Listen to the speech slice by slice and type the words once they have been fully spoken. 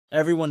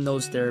Everyone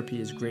knows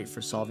therapy is great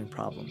for solving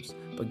problems,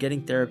 but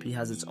getting therapy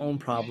has its own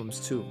problems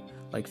too,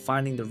 like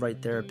finding the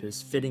right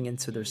therapist, fitting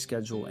into their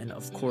schedule, and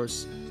of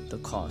course, the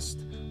cost.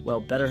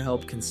 Well,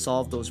 BetterHelp can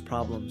solve those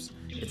problems.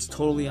 It's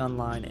totally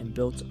online and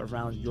built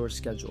around your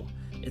schedule.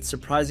 It's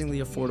surprisingly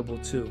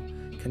affordable too.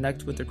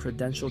 Connect with a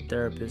credentialed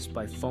therapist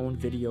by phone,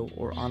 video,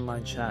 or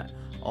online chat,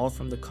 all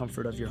from the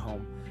comfort of your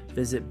home.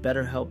 Visit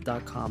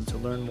BetterHelp.com to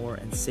learn more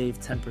and save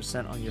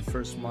 10% on your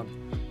first month.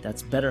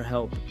 That's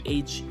BetterHelp,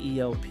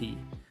 H-E-L-P.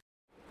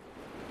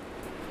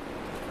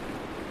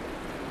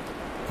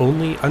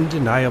 Only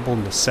undeniable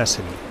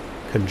necessity,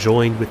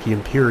 conjoined with the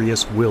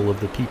imperious will of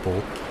the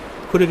people,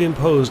 could have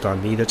imposed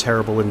on me the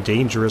terrible and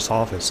dangerous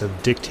office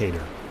of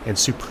dictator and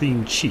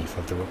supreme chief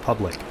of the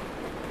Republic.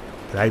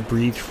 But I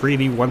breathed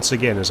freely once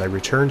again as I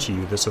returned to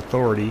you this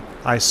authority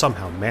I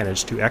somehow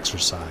managed to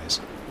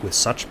exercise, with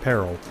such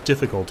peril,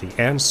 difficulty,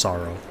 and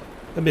sorrow,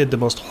 amid the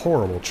most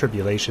horrible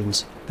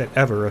tribulations that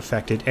ever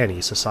affected any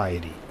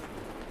society.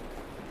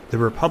 The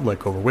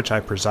Republic over which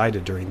I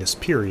presided during this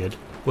period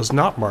was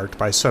not marked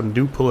by some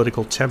new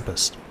political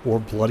tempest, or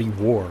bloody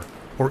war,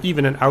 or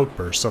even an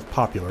outburst of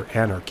popular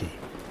anarchy.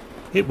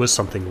 It was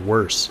something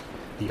worse,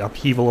 the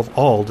upheaval of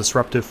all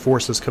disruptive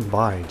forces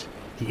combined,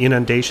 the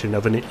inundation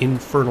of an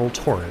infernal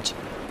torrent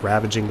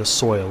ravaging the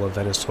soil of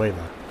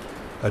Venezuela.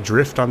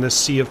 Adrift on this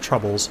sea of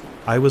troubles,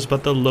 I was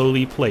but the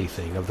lowly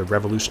plaything of the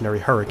revolutionary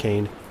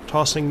hurricane,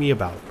 tossing me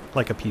about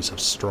like a piece of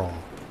straw.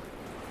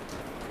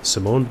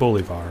 Simón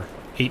Bolívar,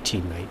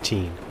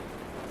 1819.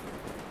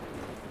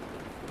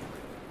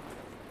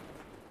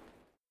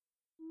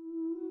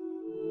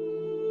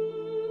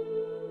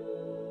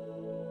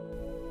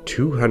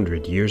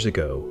 "200 years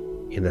ago,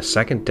 in the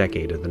second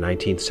decade of the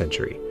 19th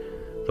century,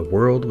 the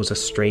world was a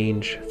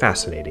strange,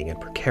 fascinating, and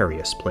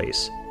precarious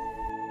place.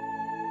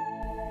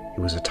 It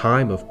was a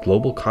time of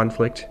global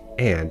conflict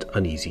and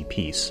uneasy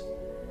peace.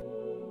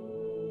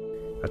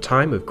 A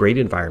time of great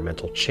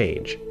environmental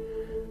change.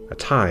 A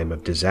time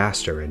of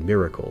disaster and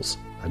miracles,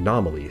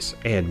 anomalies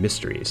and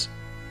mysteries.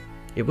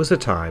 It was a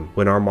time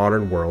when our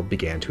modern world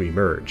began to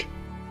emerge.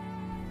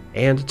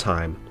 And a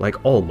time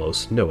like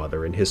almost no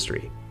other in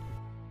history.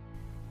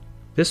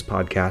 This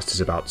podcast is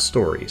about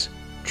stories,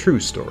 true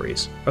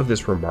stories, of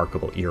this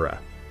remarkable era.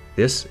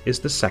 This is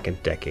the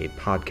Second Decade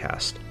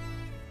Podcast.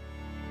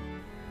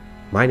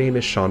 My name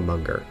is Sean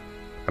Munger.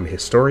 I'm a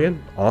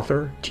historian,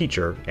 author,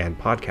 teacher, and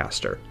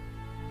podcaster.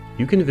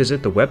 You can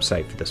visit the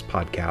website for this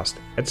podcast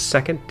at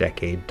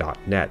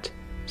seconddecade.net.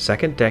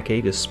 Second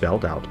Decade is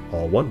spelled out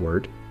all one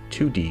word,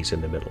 2 D's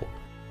in the middle.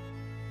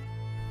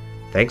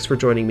 Thanks for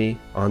joining me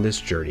on this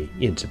journey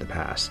into the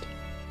past.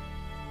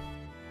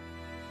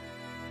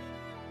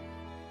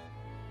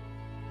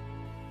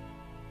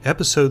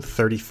 Episode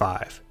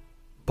 35,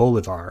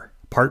 Bolivar,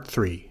 Part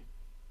 3.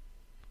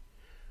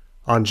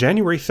 On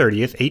January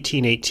 30th,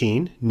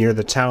 1818, near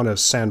the town of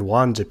San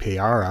Juan de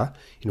Pereira,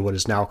 in what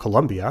is now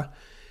Colombia,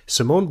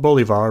 Simón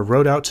Bolívar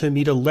rode out to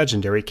meet a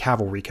legendary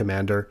cavalry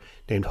commander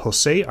named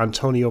José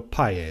Antonio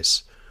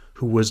Páez,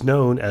 who was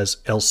known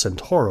as El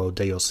Centauro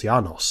de los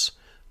Llanos,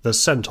 the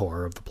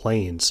Centaur of the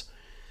Plains.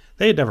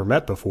 They had never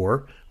met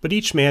before, but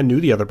each man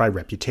knew the other by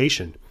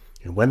reputation,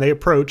 and when they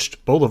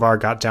approached, Bolívar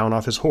got down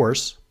off his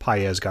horse,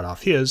 Páez got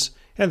off his,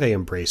 and they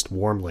embraced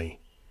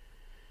warmly.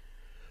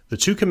 The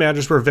two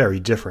commanders were very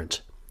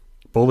different.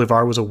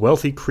 Bolívar was a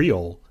wealthy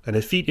Creole, an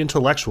effete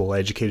intellectual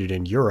educated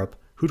in Europe,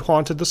 who'd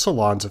haunted the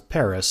salons of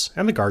Paris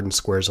and the garden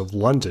squares of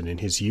London in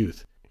his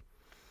youth.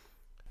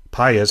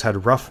 Páez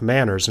had rough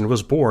manners and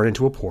was born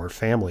into a poor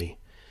family.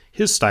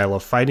 His style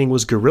of fighting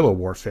was guerrilla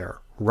warfare,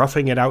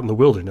 roughing it out in the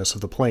wilderness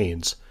of the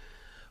plains.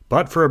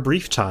 But for a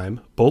brief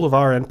time,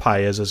 Bolívar and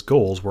Páez's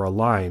goals were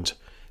aligned.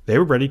 They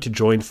were ready to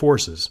join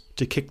forces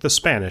to kick the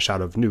Spanish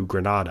out of New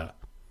Granada.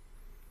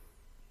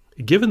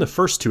 Given the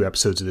first 2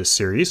 episodes of this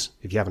series,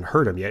 if you haven't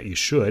heard them yet, you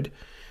should,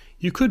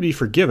 you could be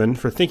forgiven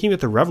for thinking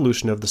that the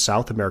revolution of the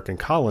South American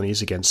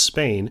colonies against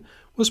Spain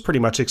was pretty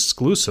much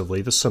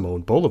exclusively the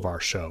Simón Bolívar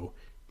show.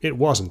 It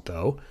wasn't,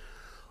 though.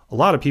 A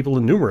lot of people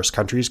in numerous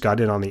countries got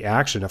in on the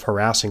action of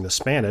harassing the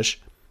Spanish,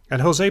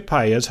 and José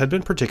Páez had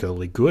been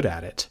particularly good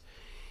at it.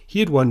 He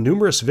had won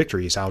numerous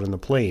victories out in the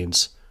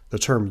plains. The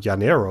term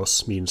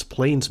llaneros means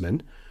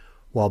plainsmen,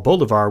 while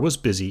Bolívar was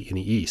busy in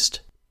the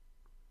east.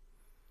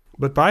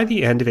 But by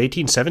the end of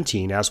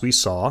 1817, as we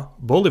saw,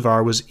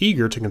 Bolívar was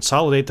eager to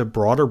consolidate the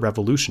broader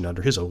revolution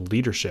under his own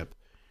leadership.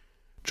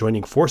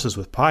 Joining forces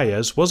with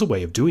Páez was a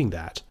way of doing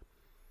that.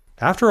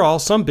 After all,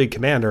 some big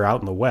commander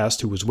out in the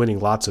west who was winning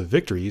lots of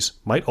victories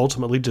might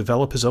ultimately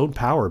develop his own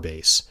power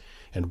base,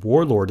 and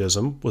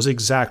warlordism was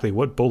exactly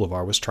what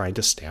Bolívar was trying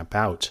to stamp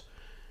out.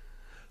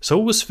 So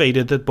it was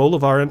fated that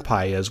Bolívar and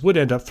Páez would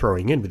end up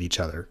throwing in with each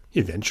other,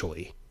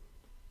 eventually.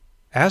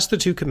 As the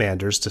two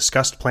commanders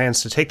discussed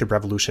plans to take the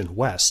revolution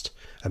west,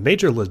 a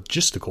major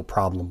logistical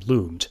problem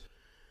loomed.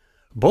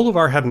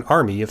 Bolívar had an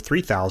army of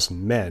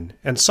 3,000 men,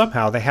 and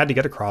somehow they had to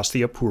get across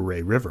the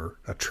Apure River,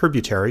 a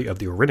tributary of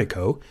the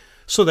Orinoco,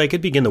 so they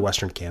could begin the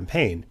western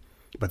campaign.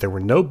 But there were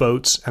no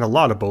boats, and a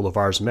lot of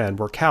Bolívar's men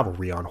were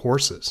cavalry on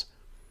horses.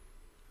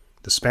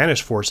 The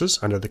Spanish forces,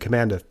 under the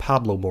command of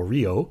Pablo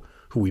Morillo,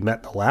 who we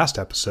met in the last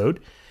episode,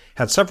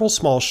 had several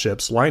small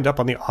ships lined up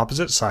on the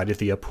opposite side of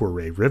the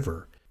Apure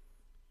River.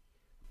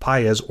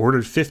 Paez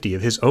ordered 50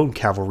 of his own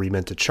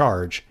cavalrymen to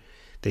charge.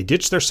 They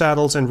ditched their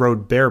saddles and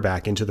rode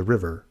bareback into the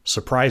river,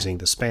 surprising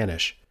the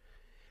Spanish.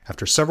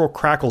 After several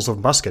crackles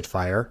of musket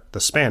fire, the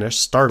Spanish,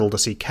 startled to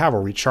see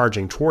cavalry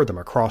charging toward them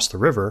across the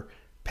river,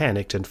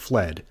 panicked and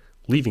fled,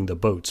 leaving the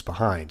boats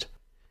behind.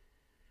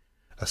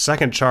 A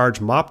second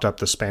charge mopped up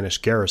the Spanish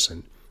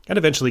garrison and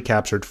eventually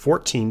captured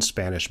 14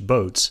 Spanish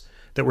boats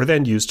that were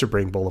then used to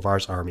bring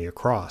Bolivar's army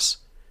across.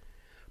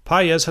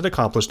 Paez had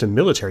accomplished a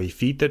military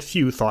feat that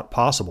few thought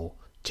possible,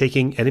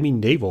 taking enemy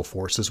naval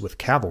forces with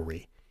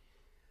cavalry.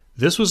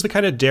 This was the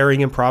kind of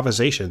daring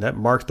improvisation that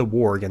marked the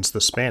war against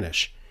the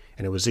Spanish,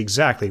 and it was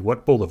exactly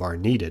what Bolivar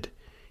needed.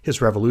 His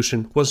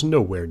revolution was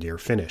nowhere near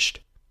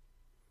finished.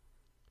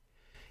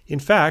 In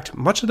fact,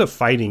 much of the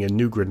fighting in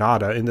New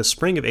Granada in the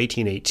spring of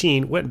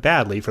 1818 went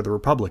badly for the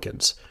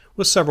Republicans,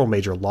 with several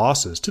major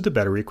losses to the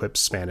better-equipped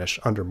Spanish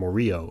under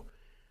Morillo.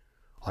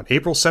 On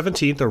April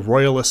 17th, a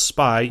royalist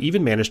spy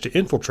even managed to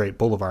infiltrate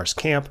Bolivar's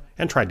camp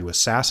and tried to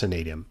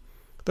assassinate him.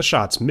 The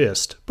shots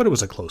missed, but it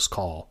was a close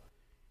call.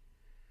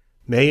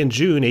 May and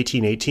June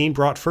 1818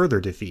 brought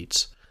further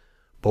defeats.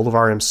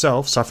 Bolivar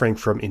himself, suffering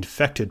from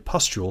infected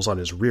pustules on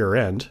his rear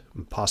end,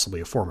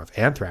 possibly a form of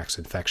anthrax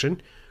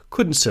infection,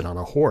 couldn't sit on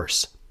a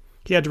horse.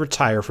 He had to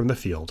retire from the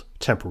field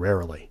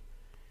temporarily.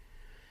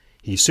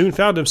 He soon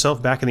found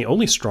himself back in the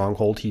only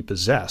stronghold he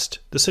possessed,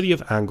 the city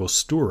of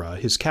Angostura,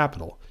 his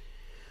capital.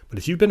 But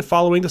if you've been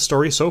following the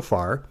story so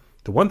far,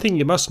 the one thing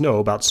you must know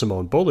about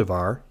Simón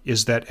Bolívar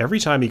is that every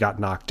time he got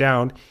knocked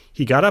down,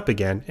 he got up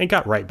again and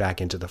got right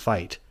back into the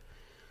fight.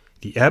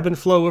 The ebb and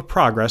flow of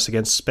progress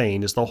against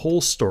Spain is the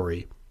whole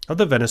story of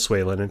the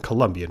Venezuelan and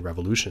Colombian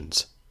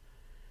revolutions.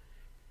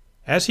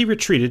 As he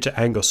retreated to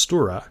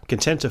Angostura,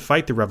 content to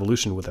fight the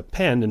revolution with a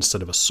pen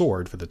instead of a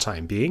sword for the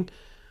time being,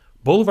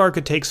 Bolívar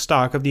could take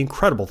stock of the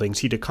incredible things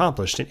he'd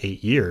accomplished in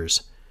 8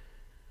 years.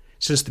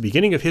 Since the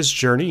beginning of his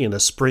journey in the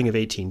spring of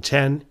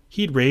 1810,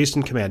 he'd raised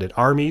and commanded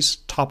armies,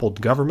 toppled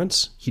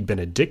governments, he'd been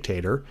a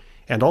dictator,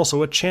 and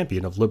also a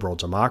champion of liberal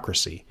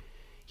democracy.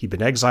 He'd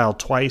been exiled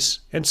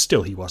twice, and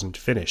still he wasn't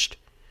finished.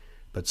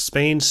 But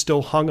Spain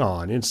still hung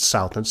on in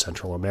South and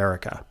Central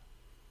America.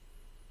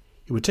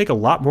 It would take a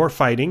lot more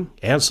fighting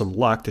and some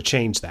luck to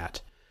change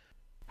that.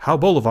 How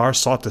Bolívar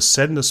sought to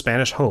send the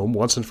Spanish home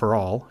once and for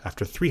all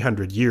after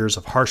 300 years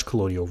of harsh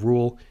colonial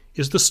rule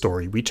is the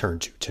story we turn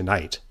to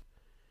tonight.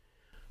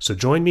 So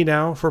join me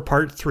now for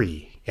part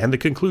 3 and the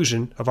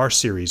conclusion of our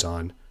series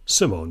on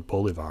Simón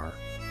Bolívar.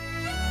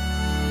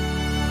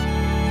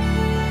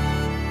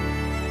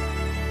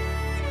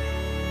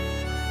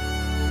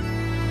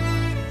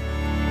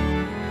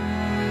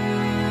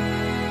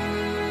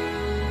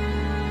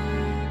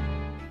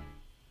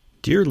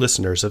 Dear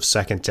listeners of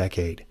Second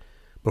Decade,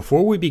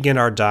 before we begin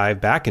our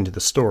dive back into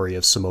the story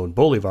of Simón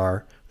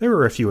Bolívar, there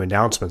are a few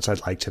announcements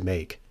I'd like to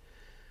make.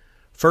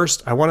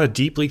 First, I want to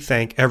deeply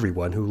thank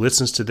everyone who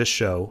listens to this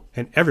show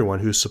and everyone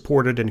who's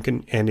supported and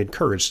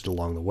encouraged it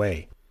along the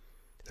way.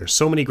 There's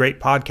so many great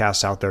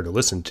podcasts out there to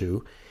listen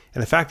to,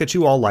 and the fact that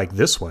you all like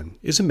this one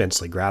is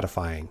immensely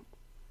gratifying.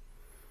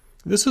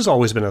 This has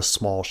always been a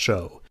small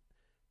show.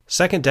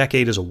 Second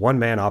Decade is a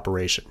one-man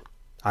operation.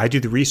 I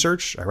do the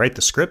research, I write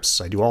the scripts,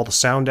 I do all the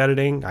sound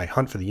editing, I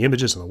hunt for the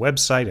images on the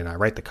website, and I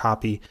write the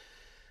copy.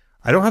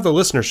 I don't have the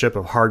listenership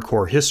of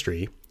Hardcore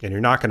History, and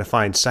you're not going to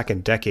find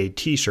Second Decade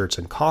t-shirts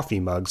and coffee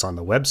mugs on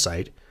the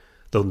website,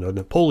 though the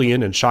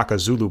Napoleon and Shaka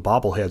Zulu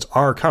bobbleheads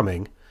are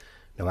coming.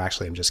 No,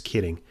 actually, I'm just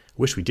kidding.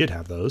 Wish we did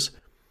have those.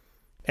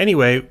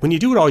 Anyway, when you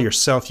do it all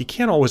yourself, you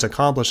can't always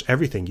accomplish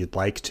everything you'd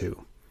like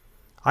to.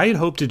 I had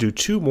hoped to do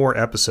 2 more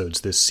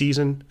episodes this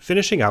season,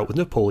 finishing out with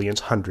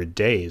Napoleon's 100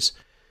 Days.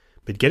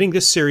 But getting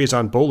this series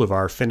on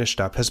Bolívar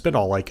finished up has been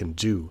all I can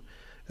do,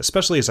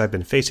 especially as I've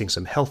been facing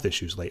some health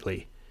issues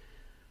lately.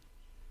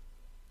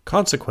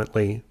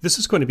 Consequently, this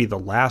is going to be the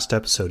last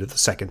episode of the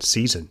second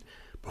season,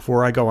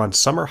 before I go on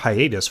summer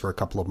hiatus for a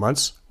couple of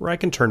months where I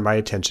can turn my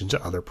attention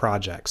to other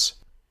projects.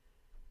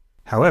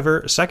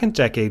 However, Second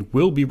Decade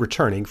will be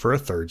returning for a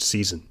 3rd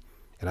season,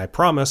 and I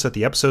promise that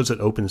the episodes that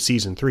open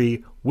Season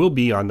 3 will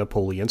be on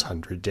Napoleon's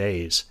 100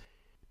 Days.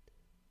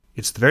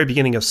 It's the very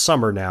beginning of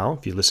summer now.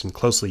 If you listen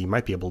closely, you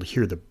might be able to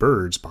hear the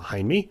birds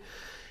behind me.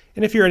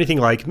 And if you're anything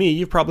like me,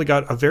 you've probably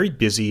got a very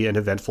busy and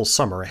eventful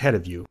summer ahead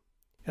of you.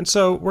 And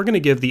so we're going to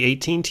give the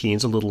 18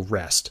 teens a little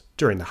rest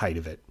during the height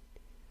of it.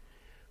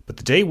 But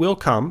the day will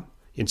come,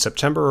 in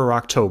September or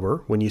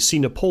October, when you see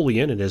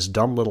Napoleon and his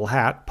dumb little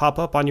hat pop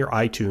up on your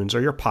iTunes or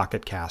your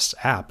Pocket Casts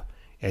app,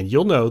 and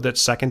you'll know that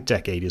Second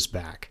Decade is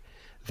back.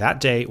 That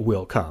day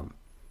will come.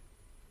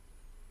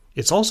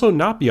 It's also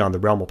not beyond the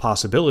realm of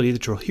possibility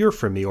that you'll hear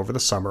from me over the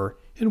summer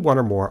in 1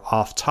 or more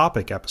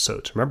off-topic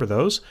episodes. Remember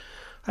those?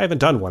 I haven't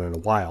done one in a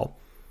while.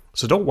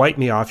 So don't wipe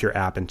me off your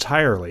app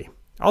entirely.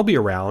 I'll be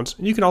around,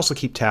 and you can also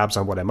keep tabs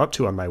on what I'm up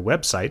to on my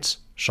websites,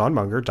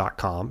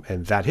 SeanMunger.com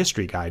and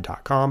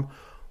ThatHistoryGuy.com,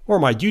 or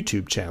my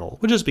YouTube channel,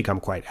 which has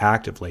become quite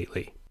active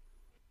lately.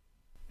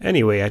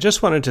 Anyway, I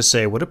just wanted to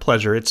say what a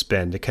pleasure it's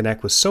been to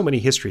connect with so many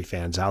history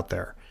fans out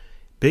there.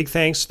 Big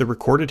thanks to the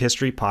Recorded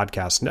History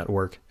Podcast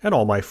Network and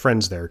all my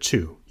friends there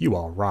too. You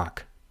all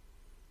rock.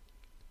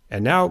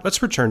 And now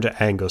let's return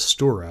to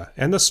Angostura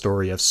and the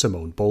story of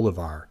Simón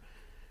Bolívar.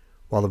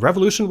 While the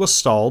revolution was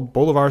stalled,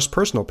 Bolívar's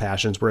personal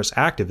passions were as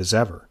active as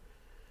ever.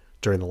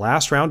 During the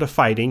last round of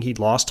fighting, he'd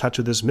lost touch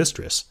with his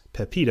mistress,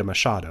 Pepita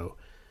Machado.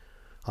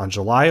 On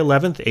July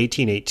 11,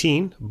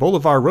 1818,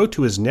 Bolívar wrote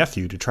to his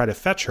nephew to try to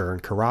fetch her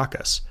in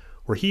Caracas,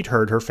 where he'd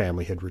heard her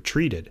family had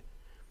retreated.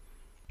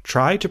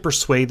 "Try to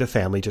persuade the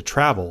family to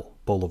travel,"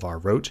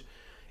 Bolívar wrote,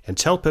 "and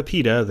tell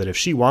Pepita that if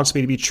she wants me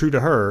to be true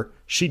to her,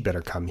 she'd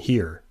better come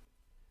here."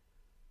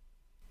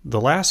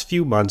 The last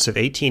few months of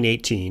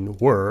 1818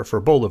 were, for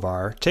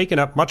Bolívar, taken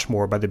up much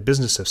more by the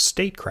business of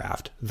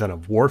statecraft than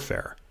of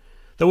warfare,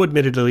 though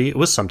admittedly it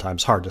was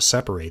sometimes hard to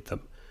separate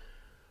them.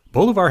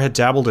 Bolívar had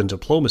dabbled in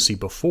diplomacy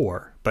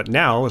before, but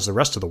now, as the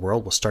rest of the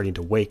world was starting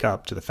to wake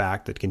up to the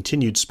fact that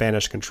continued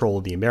Spanish control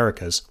of the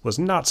Americas was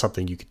not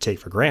something you could take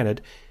for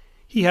granted,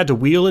 he had to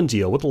wheel and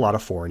deal with a lot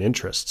of foreign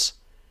interests.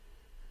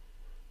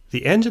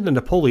 The end of the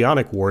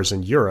Napoleonic Wars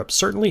in Europe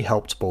certainly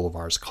helped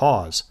Bolívar's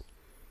cause.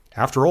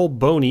 After Old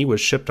Boney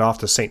was shipped off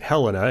to St.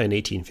 Helena in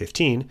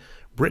 1815,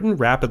 Britain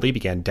rapidly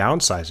began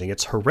downsizing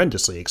its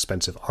horrendously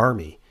expensive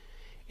army,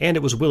 and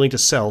it was willing to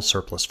sell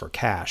surplus for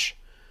cash.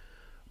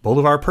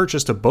 Bolívar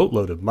purchased a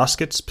boatload of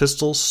muskets,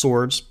 pistols,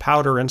 swords,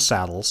 powder, and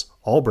saddles,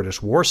 all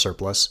British war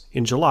surplus,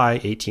 in July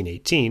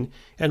 1818,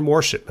 and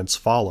more shipments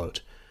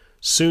followed.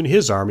 Soon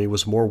his army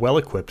was more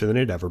well-equipped than it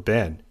had ever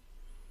been.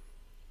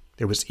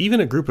 There was even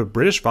a group of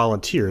British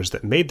volunteers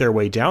that made their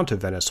way down to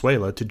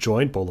Venezuela to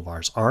join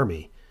Bolívar's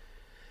army.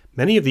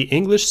 Many of the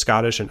English,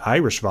 Scottish, and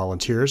Irish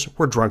volunteers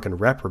were drunken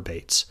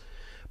reprobates,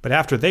 but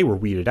after they were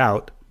weeded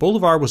out,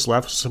 Bolívar was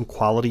left with some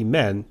quality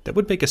men that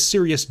would make a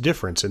serious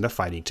difference in the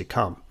fighting to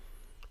come.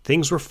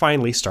 Things were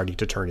finally starting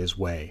to turn his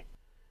way.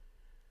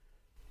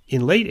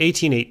 In late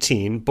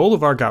 1818,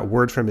 Bolívar got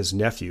word from his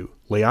nephew,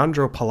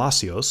 Leandro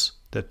Palacios,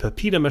 that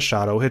Pepita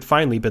Machado had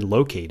finally been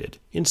located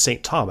in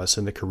St. Thomas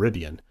in the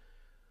Caribbean.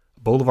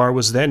 Bolívar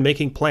was then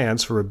making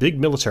plans for a big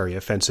military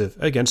offensive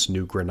against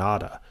New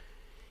Granada.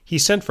 He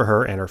sent for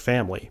her and her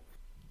family.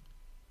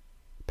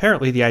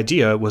 Apparently the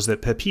idea was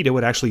that Pepita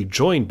would actually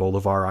join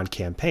Bolívar on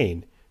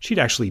campaign. She'd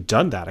actually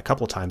done that a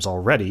couple times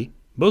already,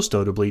 most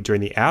notably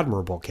during the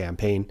Admirable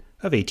Campaign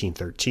of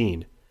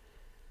 1813.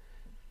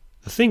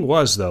 The thing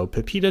was, though,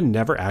 Pepita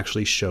never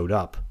actually showed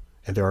up,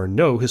 and there are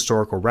no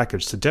historical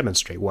records to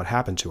demonstrate what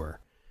happened to her.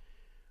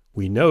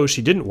 We know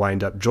she didn't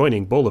wind up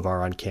joining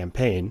Bolívar on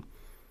campaign.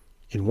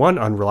 In one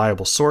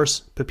unreliable source,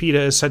 Pepita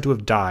is said to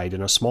have died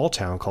in a small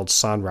town called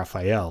San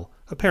Rafael,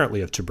 apparently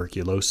of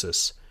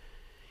tuberculosis.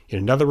 In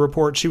another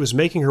report, she was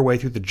making her way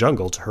through the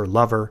jungle to her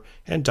lover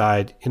and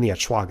died in the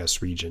Achuagas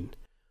region.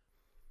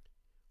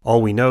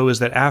 All we know is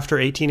that after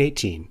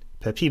 1818,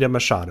 Pepita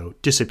Machado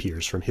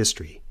disappears from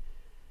history.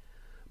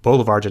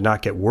 Bolívar did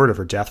not get word of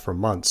her death for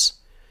months.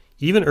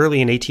 Even early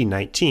in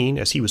 1819,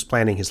 as he was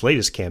planning his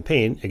latest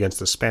campaign against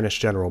the Spanish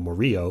general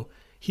Murillo,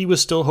 he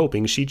was still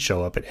hoping she'd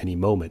show up at any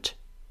moment.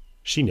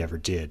 She never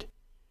did.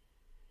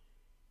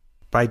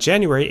 By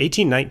January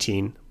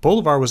 1819,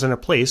 Bolívar was in a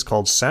place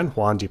called San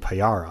Juan de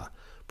Payara,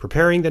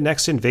 preparing the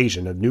next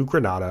invasion of New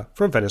Granada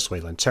from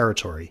Venezuelan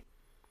territory.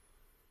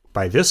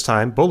 By this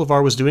time,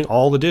 Bolívar was doing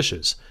all the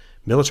dishes,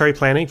 military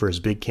planning for his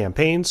big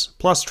campaigns,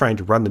 plus trying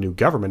to run the new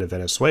government of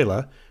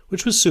Venezuela,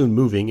 which was soon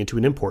moving into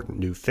an important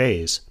new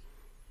phase.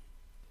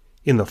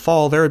 In the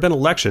fall, there had been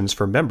elections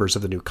for members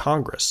of the new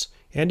Congress,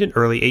 and in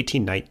early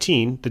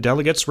 1819, the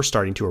delegates were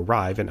starting to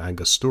arrive in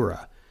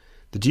Angostura.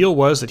 The deal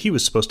was that he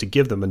was supposed to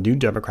give them a new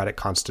democratic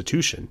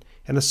constitution,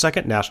 and the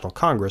Second National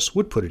Congress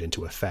would put it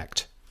into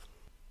effect.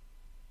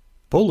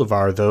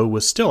 Bolívar, though,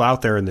 was still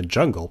out there in the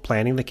jungle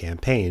planning the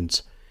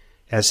campaigns.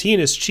 As he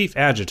and his chief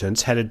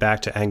adjutants headed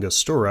back to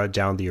Angostura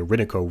down the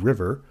Orinoco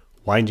River,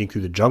 winding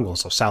through the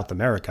jungles of South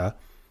America,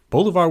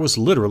 Bolívar was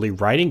literally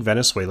writing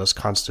Venezuela's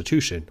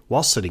constitution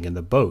while sitting in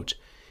the boat,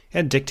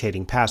 and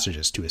dictating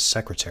passages to his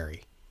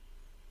secretary.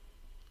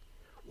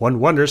 One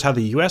wonders how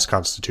the U.S.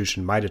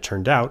 Constitution might have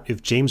turned out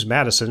if James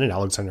Madison and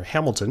Alexander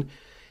Hamilton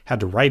had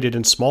to write it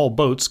in small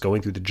boats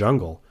going through the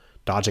jungle,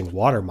 dodging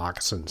water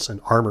moccasins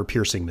and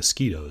armor-piercing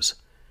mosquitoes.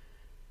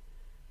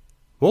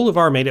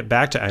 Bolívar made it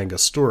back to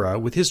Angostura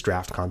with his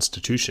draft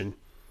constitution.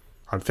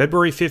 On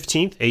February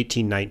 15,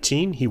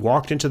 1819, he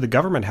walked into the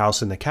government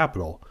house in the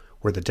capital,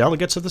 where the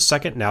delegates of the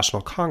Second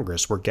National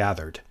Congress were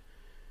gathered.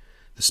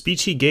 The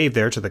speech he gave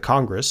there to the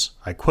Congress,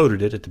 I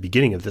quoted it at the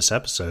beginning of this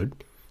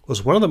episode,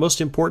 was one of the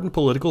most important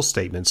political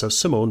statements of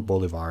Simón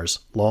Bolívar's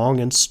long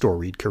and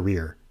storied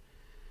career.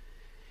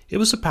 It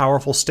was a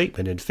powerful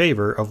statement in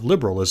favor of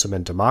liberalism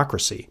and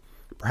democracy,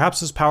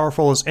 perhaps as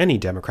powerful as any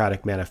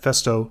democratic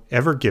manifesto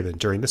ever given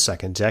during the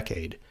second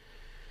decade.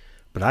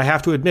 But I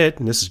have to admit,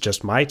 and this is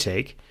just my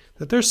take,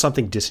 that there's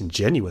something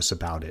disingenuous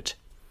about it.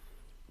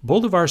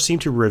 Bolívar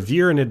seemed to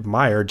revere and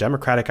admire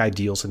democratic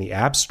ideals in the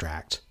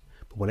abstract,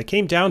 but when it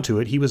came down to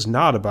it, he was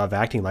not above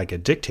acting like a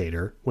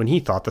dictator when he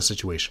thought the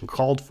situation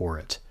called for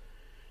it.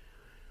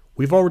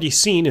 We've already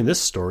seen in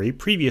this story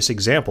previous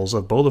examples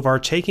of Bolivar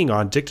taking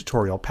on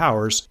dictatorial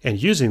powers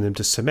and using them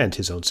to cement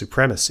his own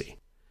supremacy.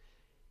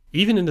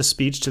 Even in the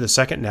speech to the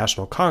Second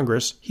National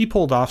Congress, he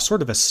pulled off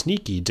sort of a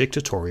sneaky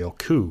dictatorial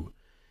coup.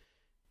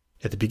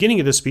 At the beginning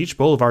of the speech,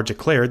 Bolivar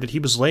declared that he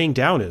was laying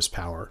down his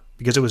power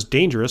because it was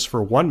dangerous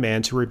for one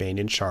man to remain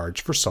in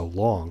charge for so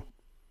long.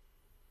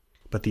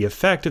 But the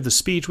effect of the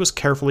speech was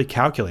carefully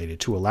calculated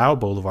to allow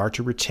Bolivar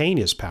to retain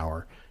his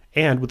power,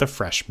 and with a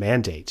fresh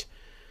mandate.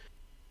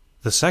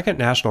 The Second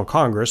National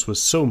Congress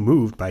was so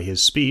moved by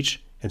his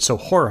speech, and so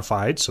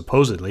horrified,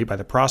 supposedly, by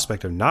the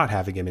prospect of not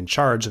having him in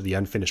charge of the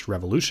unfinished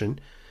revolution,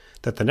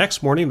 that the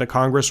next morning the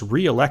Congress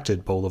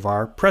re-elected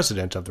Bolivar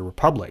President of the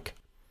Republic.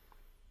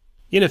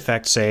 In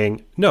effect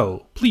saying,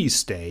 "No, please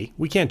stay,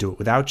 we can't do it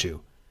without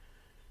you."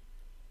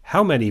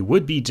 How many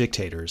would-be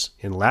dictators,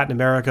 in Latin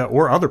America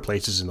or other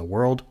places in the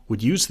world,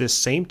 would use this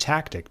same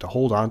tactic to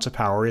hold on to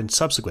power in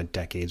subsequent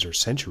decades or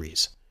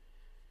centuries?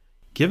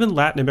 Given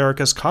Latin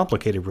America's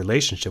complicated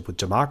relationship with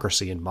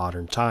democracy in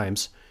modern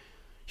times,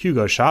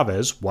 Hugo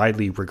Chavez,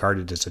 widely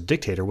regarded as a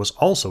dictator, was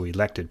also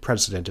elected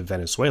president of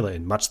Venezuela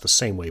in much the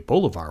same way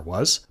Bolivar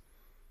was.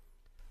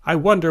 I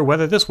wonder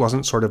whether this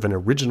wasn't sort of an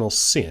original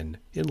sin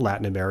in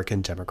Latin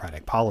American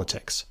democratic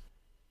politics.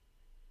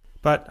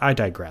 But I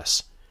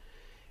digress.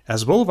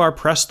 As Bolivar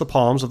pressed the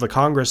palms of the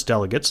Congress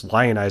delegates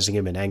lionizing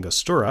him in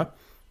Angostura,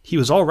 he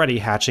was already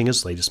hatching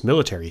his latest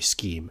military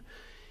scheme.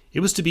 It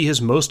was to be his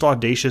most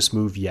audacious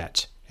move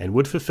yet, and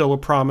would fulfill a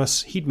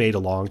promise he'd made a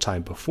long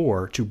time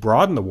before to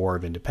broaden the War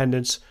of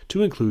Independence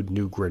to include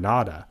New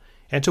Granada,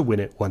 and to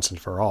win it once and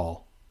for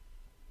all.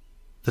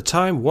 The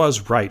time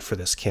was right for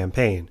this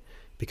campaign,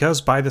 because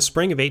by the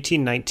spring of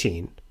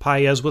 1819,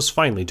 Paez was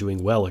finally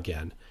doing well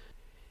again.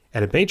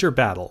 At a major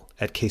battle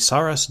at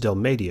Casares del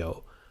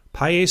Medio,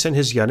 Paez and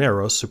his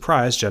llaneros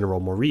surprised General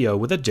Morillo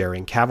with a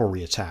daring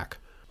cavalry attack.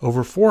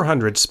 Over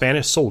 400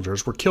 Spanish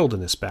soldiers were killed in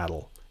this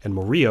battle, and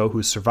Morillo,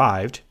 who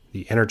survived,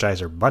 the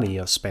Energizer Bunny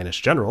of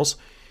Spanish generals,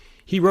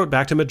 he wrote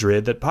back to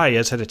Madrid that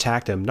Paez had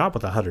attacked him not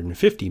with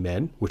 150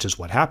 men, which is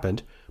what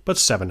happened, but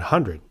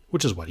 700,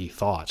 which is what he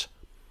thought.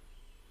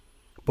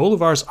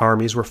 Bolivar's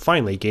armies were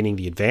finally gaining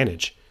the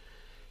advantage.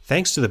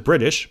 Thanks to the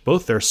British,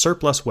 both their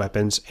surplus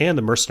weapons and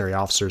the mercenary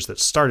officers that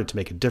started to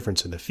make a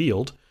difference in the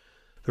field,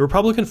 the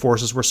Republican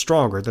forces were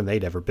stronger than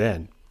they'd ever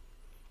been.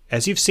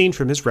 As you've seen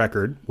from his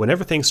record,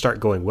 whenever things start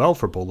going well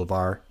for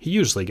Bolivar, he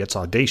usually gets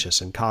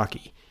audacious and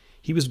cocky.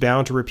 He was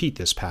bound to repeat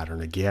this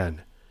pattern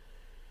again.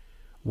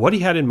 What he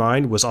had in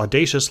mind was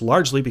audacious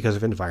largely because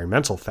of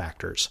environmental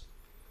factors.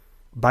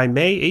 By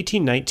May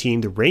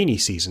 1819, the rainy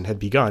season had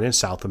begun in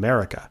South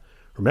America.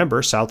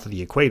 Remember, south of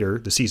the equator,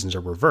 the seasons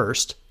are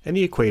reversed, and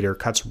the equator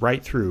cuts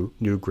right through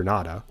New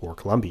Granada, or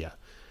Colombia.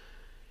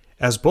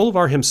 As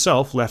Bolivar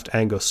himself left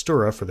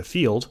Angostura for the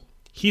field,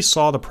 he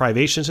saw the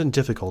privations and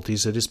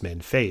difficulties that his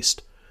men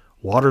faced.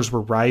 Waters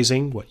were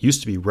rising, what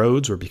used to be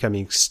roads were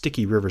becoming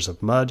sticky rivers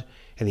of mud,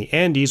 and the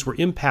Andes were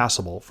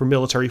impassable for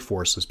military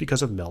forces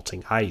because of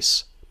melting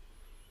ice.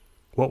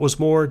 What was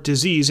more,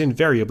 disease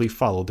invariably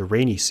followed the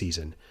rainy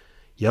season.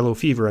 Yellow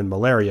fever and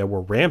malaria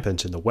were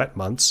rampant in the wet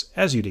months,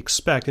 as you'd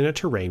expect in a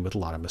terrain with a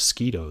lot of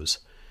mosquitoes.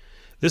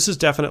 This is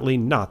definitely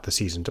not the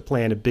season to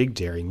plan a big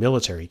daring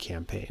military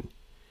campaign.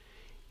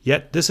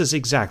 Yet this is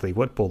exactly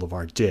what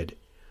Bolivar did.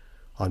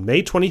 On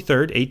May 23,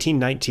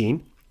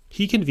 1819,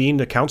 he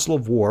convened a council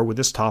of war with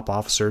his top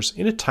officers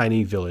in a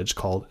tiny village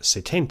called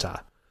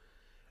Setenta.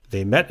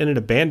 They met in an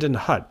abandoned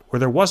hut where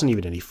there wasn't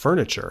even any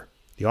furniture.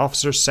 The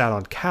officers sat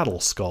on cattle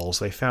skulls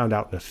they found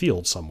out in a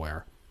field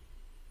somewhere.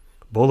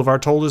 Bolivar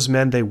told his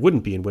men they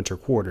wouldn't be in winter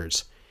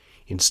quarters.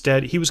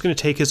 Instead, he was going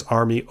to take his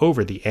army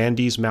over the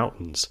Andes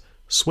Mountains,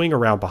 swing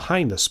around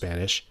behind the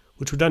Spanish,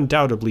 which would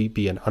undoubtedly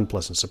be an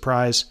unpleasant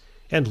surprise,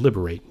 and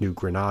liberate New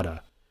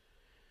Granada.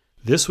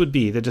 This would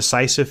be the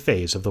decisive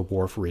phase of the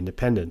War for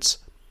Independence.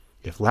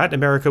 If Latin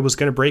America was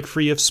going to break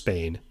free of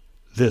Spain,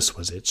 this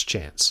was its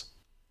chance.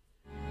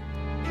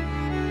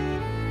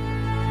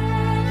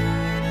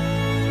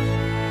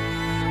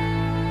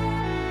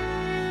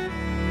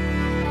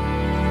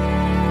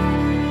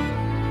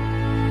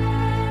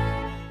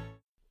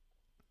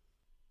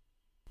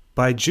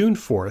 By June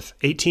 4th,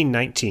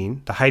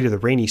 1819, the height of the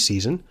rainy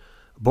season,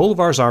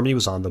 Bolivar's army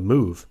was on the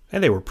move,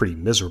 and they were pretty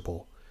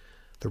miserable.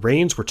 The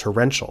rains were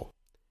torrential.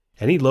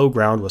 Any low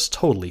ground was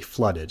totally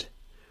flooded.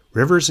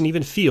 Rivers and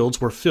even fields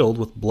were filled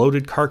with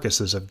bloated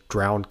carcasses of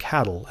drowned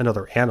cattle and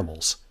other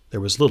animals. There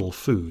was little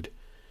food.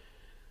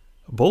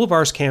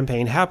 Bolivar's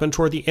campaign happened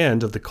toward the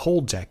end of the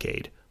cold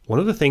decade, one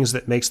of the things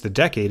that makes the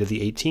decade of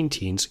the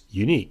 18-teens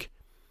unique.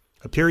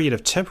 A period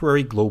of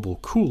temporary global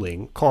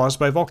cooling caused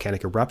by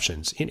volcanic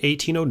eruptions in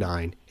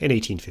 1809 and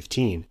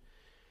 1815.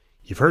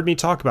 You've heard me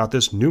talk about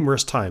this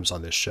numerous times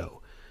on this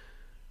show.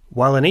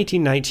 While in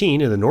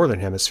 1819 in the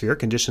northern hemisphere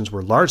conditions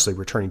were largely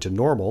returning to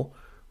normal,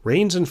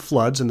 rains and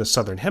floods in the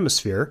southern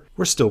hemisphere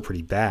were still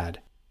pretty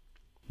bad.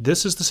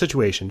 This is the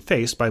situation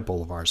faced by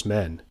Bolivar's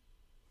men.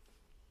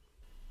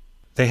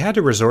 They had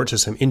to resort to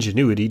some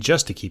ingenuity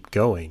just to keep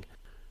going.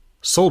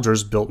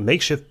 Soldiers built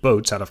makeshift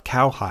boats out of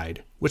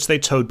cowhide, which they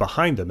towed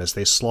behind them as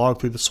they slogged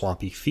through the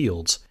swampy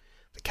fields.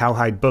 The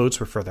cowhide boats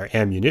were for their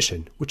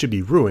ammunition, which would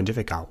be ruined if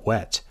it got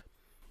wet.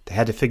 They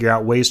had to figure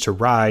out ways to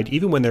ride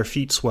even when their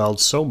feet swelled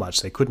so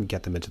much they couldn't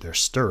get them into their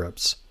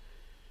stirrups.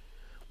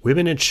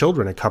 Women and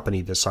children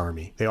accompanied this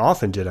army. They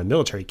often did on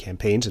military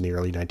campaigns in the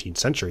early 19th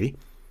century,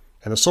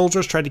 and the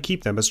soldiers tried to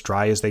keep them as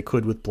dry as they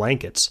could with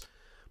blankets,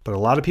 but a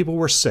lot of people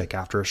were sick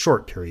after a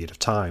short period of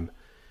time.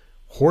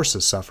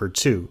 Horses suffered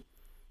too.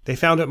 They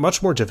found it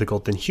much more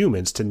difficult than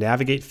humans to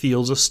navigate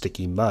fields of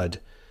sticky mud.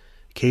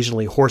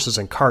 Occasionally horses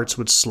and carts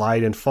would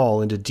slide and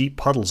fall into deep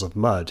puddles of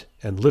mud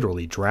and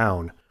literally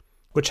drown,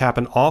 which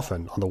happened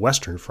often on the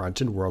Western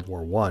Front in World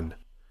War I.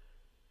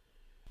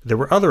 There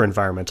were other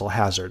environmental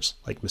hazards,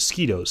 like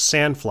mosquitoes,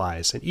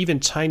 sandflies, and even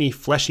tiny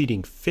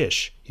flesh-eating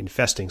fish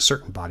infesting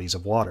certain bodies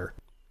of water.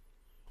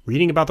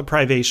 Reading about the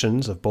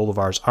privations of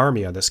Bolivar's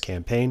army on this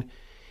campaign,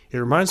 it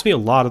reminds me a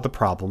lot of the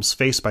problems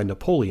faced by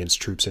Napoleon's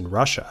troops in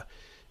Russia,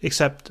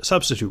 except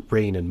substitute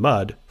rain and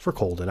mud for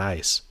cold and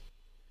ice.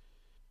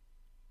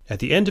 At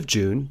the end of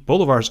June,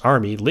 Bolivar's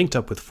army linked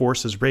up with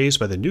forces raised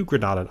by the new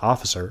Granadan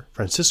officer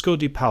Francisco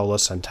de Paula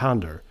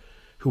Santander,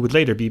 who would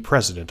later be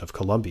president of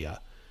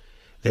Colombia.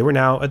 They were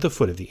now at the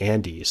foot of the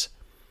Andes.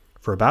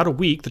 For about a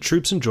week, the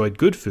troops enjoyed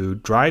good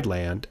food, dried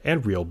land,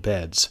 and real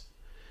beds.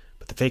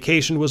 But the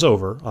vacation was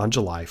over on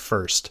July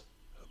 1st.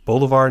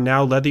 Bolivar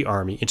now led the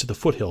army into the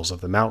foothills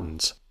of the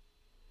mountains.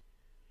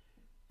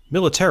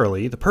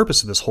 Militarily, the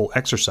purpose of this whole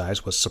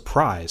exercise was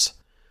surprise.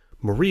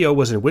 Murillo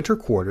was in winter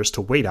quarters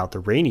to wait out the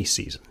rainy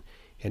season,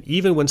 and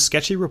even when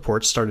sketchy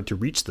reports started to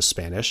reach the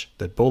Spanish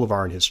that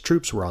Bolivar and his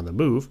troops were on the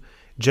move,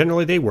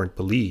 generally they weren't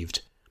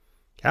believed.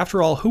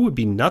 After all, who would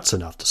be nuts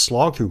enough to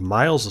slog through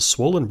miles of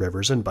swollen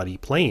rivers and muddy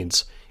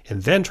plains,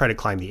 and then try to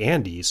climb the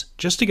Andes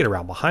just to get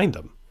around behind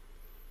them?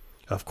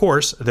 Of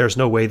course, there's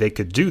no way they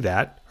could do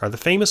that, are the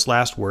famous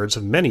last words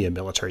of many a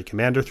military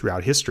commander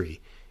throughout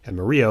history, and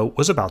Murillo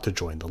was about to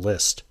join the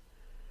list.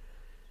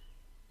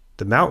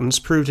 The mountains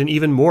proved an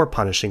even more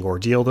punishing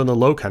ordeal than the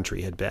low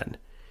country had been.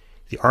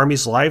 The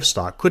army's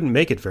livestock couldn't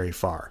make it very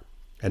far,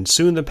 and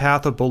soon the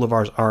path of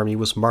Bolivar's army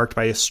was marked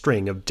by a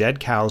string of dead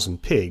cows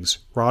and pigs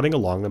rotting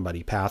along the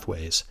muddy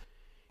pathways.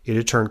 It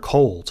had turned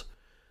cold.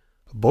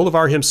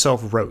 Bolivar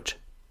himself wrote,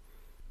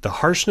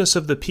 "The harshness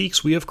of the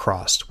peaks we have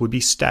crossed would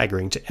be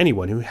staggering to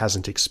anyone who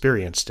hasn't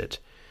experienced it.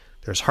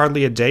 There's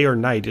hardly a day or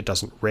night it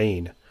doesn't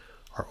rain.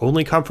 Our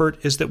only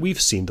comfort is that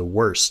we've seen the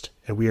worst,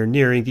 and we are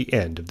nearing the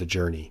end of the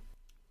journey."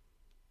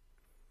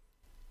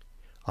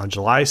 On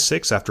July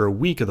 6, after a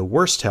week of the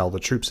worst hell the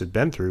troops had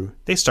been through,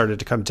 they started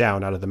to come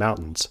down out of the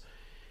mountains.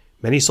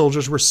 Many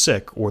soldiers were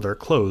sick or their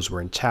clothes were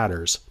in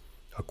tatters.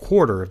 A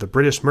quarter of the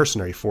British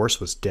mercenary force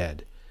was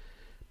dead.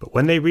 But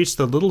when they reached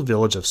the little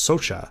village of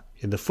Socha,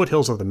 in the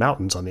foothills of the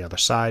mountains on the other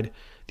side,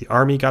 the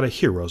army got a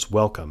hero's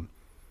welcome.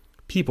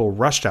 People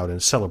rushed out in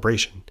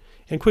celebration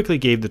and quickly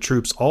gave the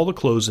troops all the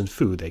clothes and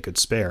food they could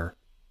spare.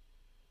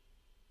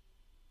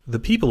 The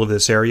people of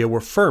this area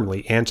were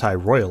firmly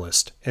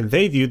anti-royalist, and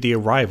they viewed the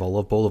arrival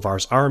of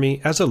Bolivar's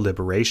army as a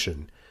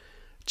liberation.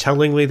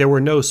 Tellingly, there were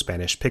no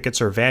Spanish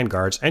pickets or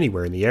vanguards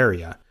anywhere in the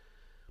area.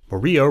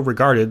 Murillo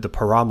regarded the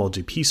Paramo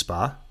de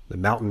Pispa, the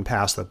mountain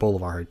pass that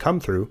Bolivar had come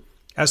through,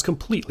 as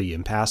completely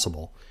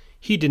impassable.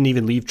 He didn't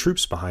even leave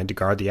troops behind to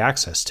guard the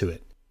access to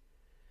it.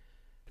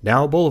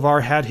 Now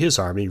Bolivar had his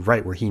army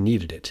right where he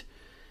needed it.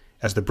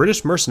 As the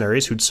British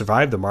mercenaries who'd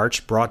survived the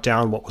march brought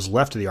down what was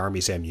left of the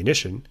army's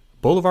ammunition,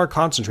 Bolivar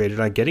concentrated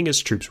on getting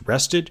his troops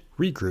rested,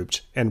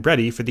 regrouped, and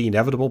ready for the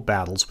inevitable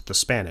battles with the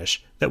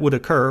Spanish that would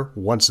occur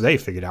once they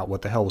figured out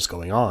what the hell was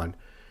going on.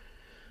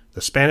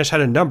 The Spanish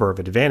had a number of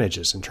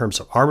advantages in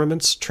terms of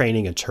armaments,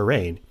 training, and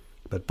terrain,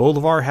 but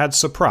Bolivar had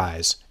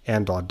surprise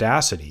and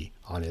audacity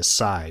on his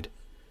side.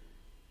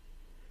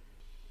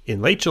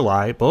 In late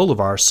July,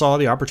 Bolivar saw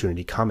the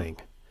opportunity coming.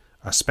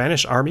 A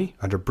Spanish army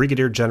under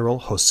Brigadier General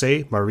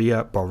José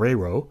María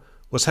Barrero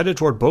was headed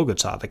toward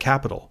Bogotá, the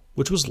capital,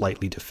 which was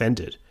lightly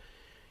defended.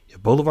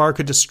 If Bolivar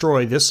could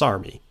destroy this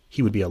army,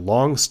 he would be a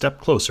long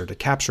step closer to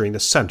capturing the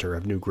center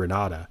of New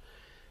Granada.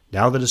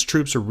 Now that his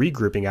troops were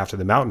regrouping after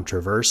the mountain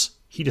traverse,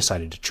 he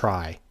decided to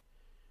try.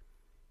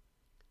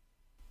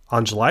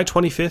 On July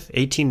 25,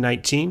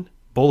 1819,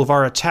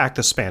 Bolivar attacked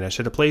the Spanish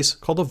at a place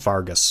called the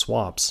Vargas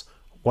Swamps,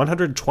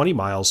 120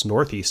 miles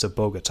northeast of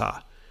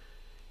Bogotá.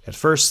 At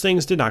first,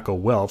 things did not go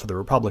well for the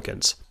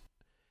Republicans.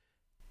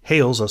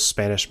 Hails of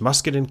Spanish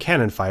musket and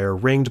cannon fire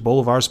ringed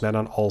Bolivar's men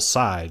on all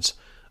sides,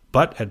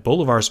 but at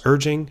Bolivar's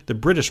urging, the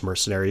British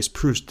mercenaries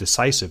proved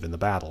decisive in the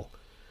battle.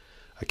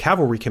 A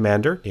cavalry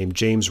commander named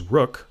James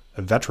Rooke,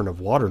 a veteran of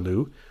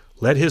Waterloo,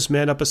 led his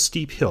men up a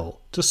steep hill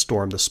to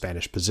storm the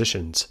Spanish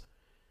positions.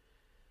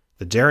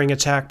 The daring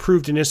attack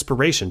proved an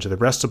inspiration to the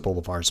rest of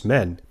Bolivar's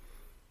men.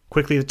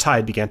 Quickly the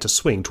tide began to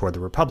swing toward the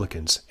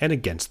Republicans and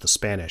against the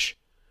Spanish.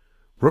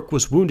 Rooke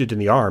was wounded in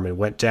the arm and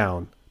went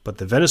down, but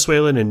the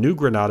Venezuelan and New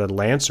Granada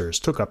lancers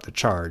took up the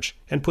charge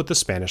and put the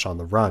Spanish on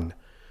the run.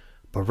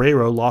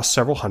 Barrero lost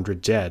several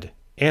hundred dead,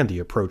 and the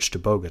approach to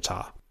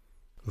Bogotá.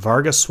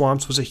 Vargas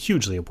Swamps was a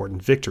hugely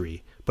important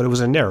victory, but it was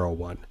a narrow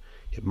one.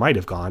 It might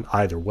have gone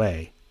either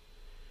way.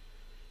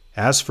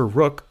 As for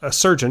Rooke, a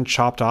surgeon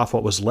chopped off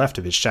what was left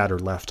of his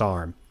shattered left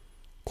arm.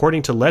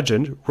 According to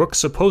legend, Rooke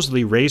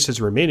supposedly raised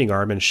his remaining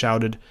arm and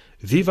shouted,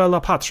 "Viva la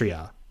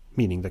Patria,"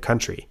 meaning the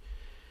country.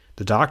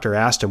 The doctor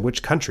asked him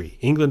which country,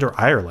 England or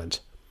Ireland.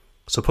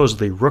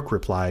 Supposedly Rooke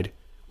replied,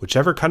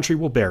 "Whichever country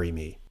will bury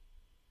me."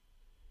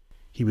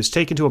 He was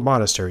taken to a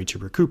monastery to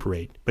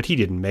recuperate, but he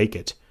didn't make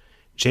it.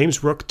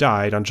 James Rooke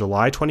died on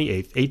July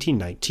 28,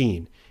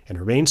 1819, and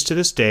remains to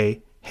this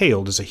day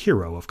hailed as a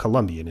hero of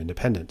Colombian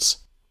independence.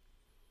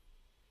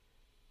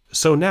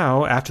 So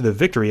now, after the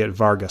victory at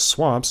Vargas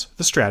Swamps,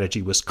 the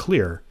strategy was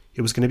clear.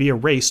 It was going to be a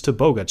race to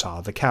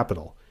Bogota, the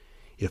capital.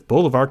 If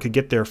Bolivar could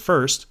get there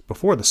first,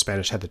 before the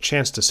Spanish had the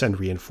chance to send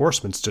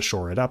reinforcements to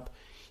shore it up,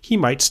 he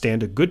might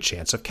stand a good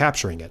chance of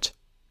capturing it.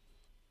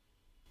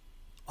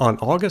 On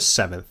August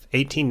 7,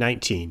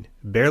 1819,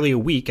 barely a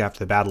week after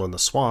the battle in the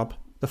swamp,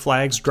 the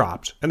flags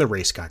dropped and the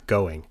race got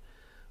going.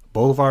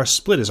 Bolivar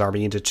split his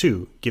army into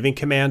two, giving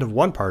command of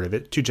one part of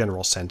it to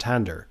General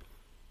Santander.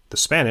 The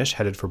Spanish,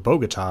 headed for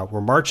Bogota,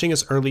 were marching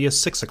as early as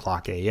 6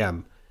 o'clock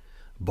a.m.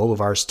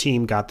 Bolivar's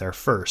team got there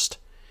first.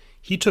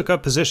 He took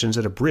up positions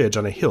at a bridge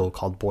on a hill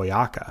called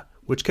Boyaca,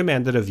 which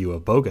commanded a view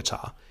of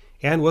Bogota,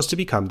 and was to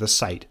become the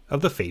site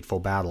of the fateful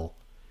battle.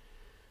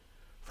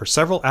 For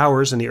several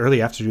hours in the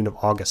early afternoon of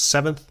August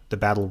 7th, the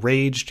battle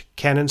raged,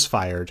 cannons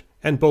fired,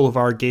 and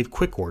Bolivar gave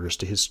quick orders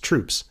to his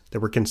troops that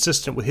were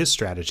consistent with his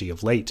strategy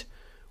of late: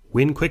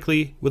 win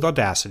quickly with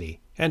audacity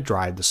and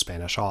drive the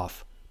Spanish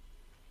off.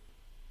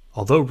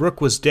 Although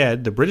Rooke was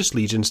dead, the British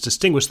legions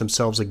distinguished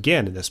themselves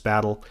again in this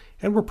battle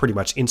and were pretty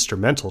much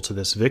instrumental to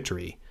this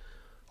victory.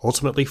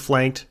 Ultimately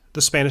flanked,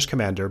 the Spanish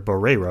commander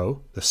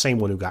Borrero, the same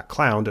one who got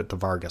clowned at the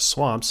Vargas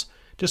Swamps,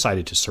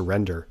 decided to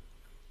surrender.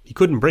 He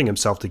couldn't bring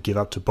himself to give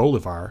up to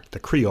Bolivar, the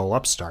Creole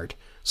upstart,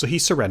 so he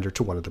surrendered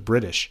to one of the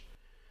British.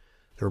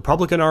 The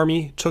Republican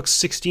army took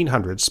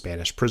 1,600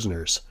 Spanish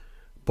prisoners.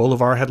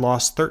 Bolivar had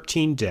lost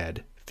 13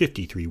 dead,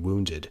 53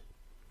 wounded.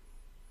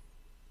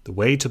 The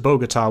way to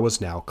Bogota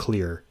was now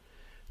clear.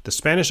 The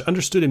Spanish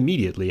understood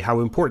immediately how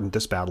important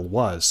this battle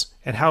was,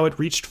 and how it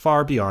reached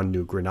far beyond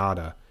New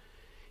Granada.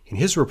 In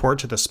his report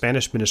to the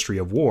Spanish Ministry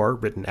of War,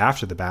 written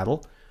after the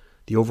battle,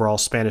 the overall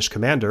Spanish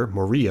commander,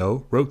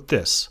 Morillo, wrote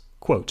this,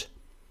 quote,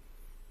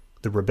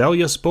 "The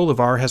rebellious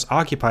Bolivar has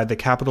occupied the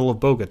capital of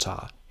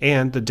Bogota,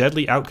 and the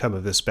deadly outcome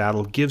of this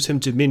battle gives him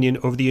dominion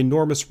over the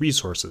enormous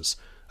resources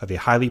of a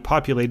highly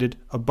populated,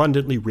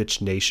 abundantly rich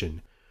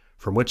nation,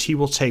 from which he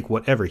will take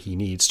whatever he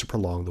needs to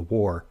prolong the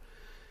war.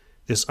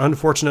 This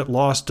unfortunate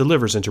loss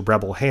delivers into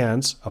rebel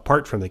hands,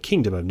 apart from the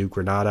kingdom of New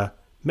Granada,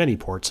 many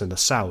ports in the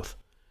south.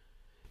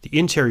 The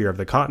interior of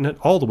the continent,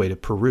 all the way to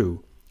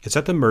Peru, is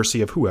at the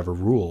mercy of whoever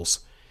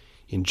rules.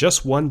 In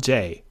just one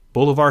day,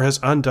 Bolivar has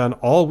undone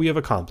all we have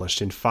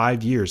accomplished in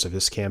 5 years of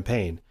this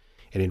campaign,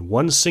 and in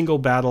one single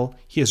battle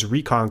he has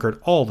reconquered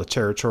all the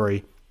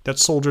territory that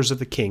soldiers of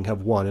the king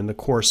have won in the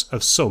course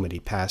of so many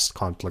past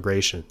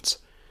conflagrations."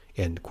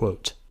 End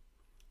quote.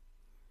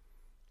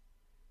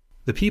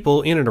 The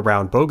people in and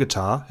around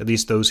Bogota, at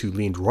least those who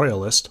leaned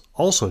royalist,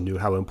 also knew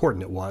how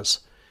important it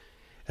was.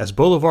 As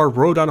Bolivar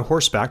rode on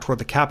horseback toward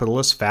the capital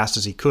as fast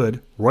as he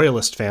could,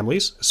 royalist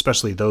families,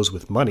 especially those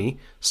with money,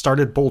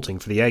 started bolting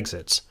for the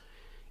exits.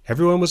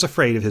 Everyone was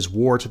afraid of his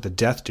war to the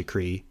death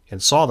decree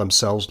and saw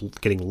themselves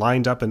getting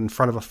lined up in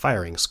front of a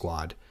firing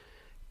squad.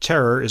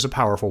 Terror is a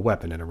powerful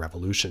weapon in a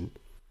revolution.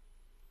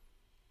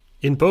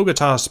 In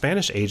Bogota,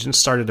 Spanish agents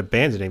started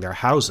abandoning their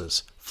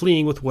houses,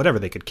 fleeing with whatever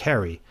they could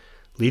carry,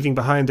 leaving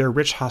behind their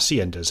rich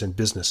haciendas and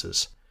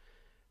businesses.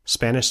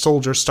 Spanish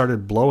soldiers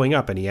started blowing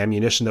up any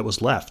ammunition that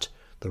was left.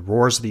 The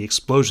roars of the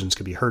explosions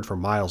could be heard from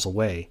miles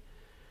away.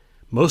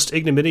 Most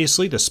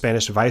ignominiously, the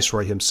Spanish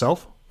viceroy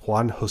himself,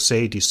 Juan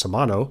José de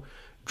Samano,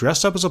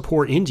 dressed up as a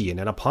poor Indian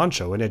in a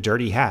poncho and a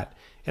dirty hat,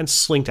 and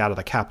slinked out of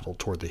the capital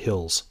toward the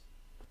hills.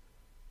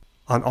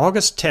 On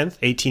August 10,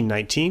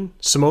 1819,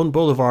 Simón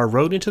Bolivar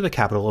rode into the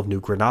capital of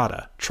New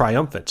Granada,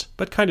 triumphant,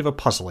 but kind of a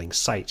puzzling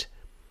sight.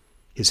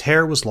 His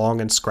hair was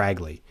long and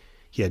scraggly.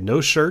 He had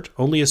no shirt,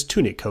 only his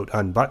tunic coat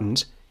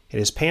unbuttoned, and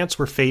his pants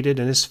were faded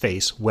and his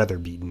face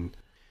weather-beaten.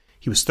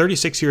 He was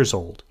 36 years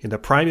old, in the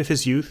prime of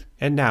his youth,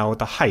 and now at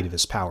the height of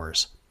his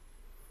powers.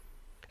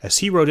 As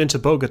he rode into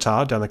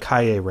Bogota down the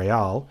Calle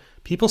Real,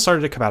 people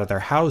started to come out of their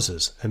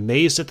houses,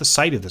 amazed at the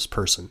sight of this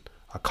person,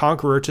 a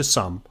conqueror to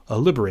some, a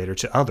liberator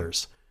to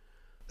others.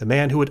 The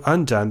man who had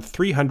undone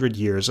 300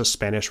 years of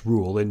Spanish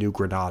rule in New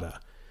Granada.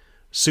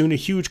 Soon a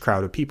huge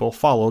crowd of people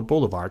followed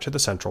Bolivar to the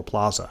central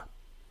plaza.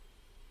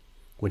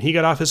 When he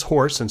got off his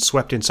horse and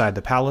swept inside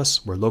the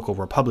palace, where local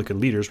Republican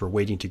leaders were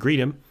waiting to greet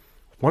him,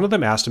 one of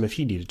them asked him if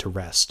he needed to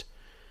rest.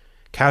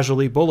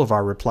 Casually,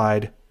 Bolivar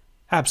replied,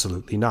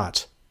 "Absolutely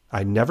not.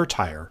 I never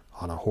tire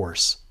on a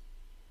horse."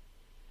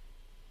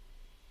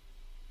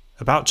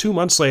 About 2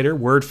 months later,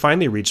 word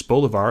finally reached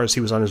Bolivar as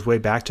he was on his way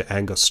back to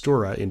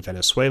Angostura in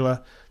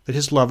Venezuela that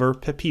his lover,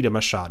 Pepita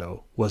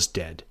Machado, was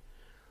dead.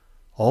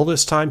 All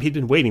this time he'd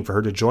been waiting for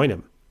her to join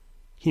him.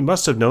 He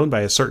must have known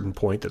by a certain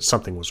point that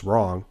something was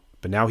wrong,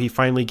 but now he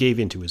finally gave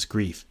in to his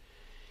grief.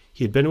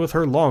 He had been with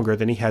her longer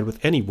than he had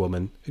with any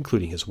woman,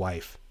 including his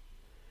wife.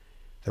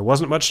 There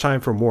wasn't much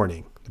time for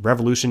mourning. The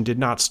revolution did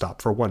not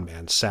stop for one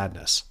man's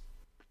sadness.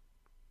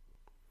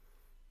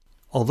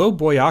 Although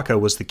Boyaca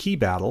was the key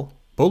battle,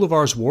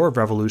 Bolivar's War of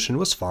Revolution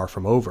was far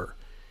from over.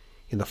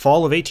 In the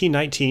fall of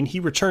 1819,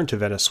 he returned to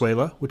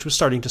Venezuela, which was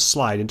starting to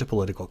slide into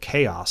political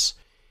chaos.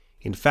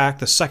 In fact,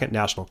 the Second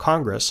National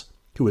Congress,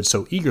 who had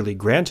so eagerly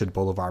granted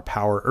Bolivar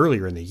power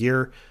earlier in the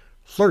year,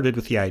 flirted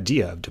with the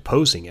idea of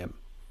deposing him.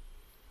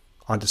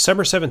 On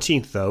December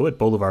 17th, though, at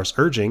Bolivar's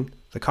urging,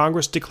 the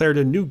Congress declared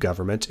a new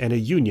government and a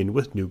union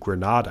with New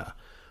Granada,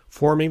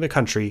 forming the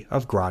country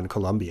of Gran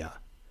Colombia.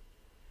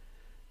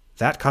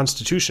 That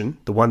constitution,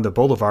 the one that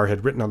Bolivar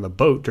had written on the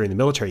boat during the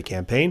military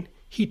campaign,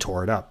 he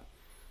tore it up.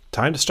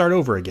 Time to start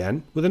over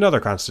again with another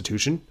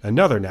constitution,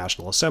 another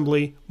national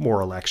assembly,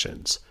 more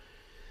elections.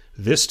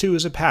 This too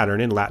is a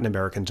pattern in Latin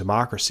American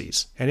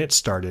democracies, and it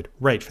started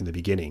right from the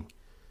beginning.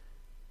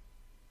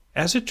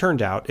 As it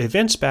turned out,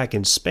 events back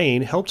in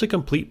Spain helped to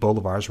complete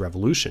Bolivar's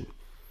revolution.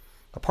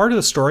 A part of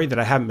the story that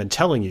I haven't been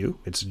telling you,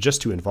 it's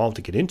just too involved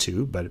to get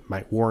into, but it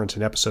might warrant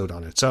an episode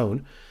on its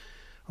own.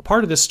 A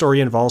part of this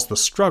story involves the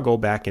struggle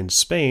back in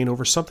Spain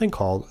over something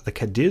called the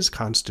Cadiz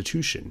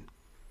Constitution.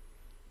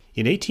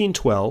 In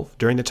 1812,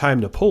 during the time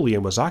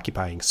Napoleon was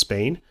occupying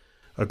Spain,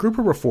 a group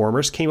of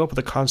reformers came up with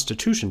a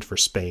constitution for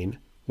Spain,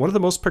 one of the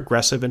most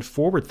progressive and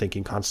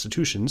forward-thinking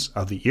constitutions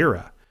of the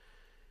era.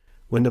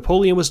 When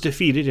Napoleon was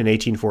defeated in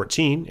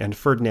 1814 and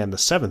Ferdinand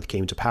VII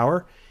came to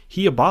power,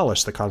 he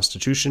abolished the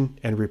constitution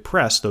and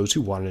repressed those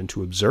who wanted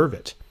to observe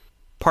it.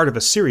 Part of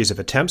a series of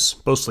attempts,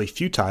 mostly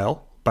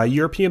futile, by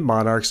European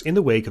monarchs in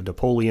the wake of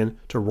Napoleon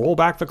to roll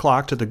back the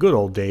clock to the good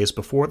old days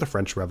before the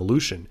French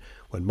Revolution,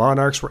 when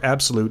monarchs were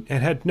absolute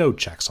and had no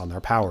checks on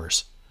their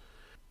powers.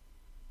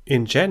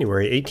 In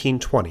January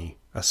 1820,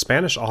 a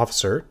Spanish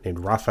officer named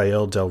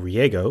Rafael del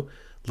Riego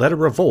led a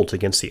revolt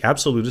against the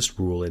absolutist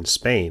rule in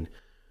Spain.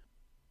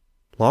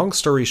 Long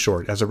story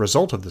short, as a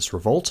result of this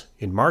revolt,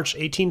 in March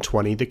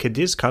 1820 the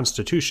Cadiz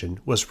Constitution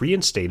was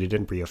reinstated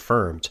and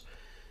reaffirmed.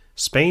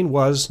 Spain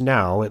was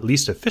now, at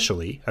least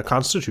officially, a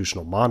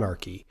constitutional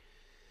monarchy.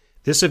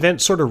 This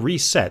event sort of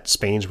reset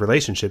Spain's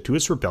relationship to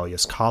its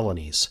rebellious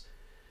colonies.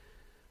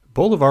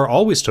 Bolivar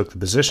always took the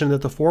position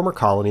that the former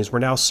colonies were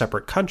now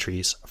separate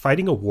countries,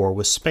 fighting a war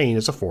with Spain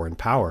as a foreign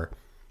power.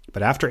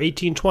 But after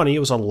 1820, it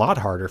was a lot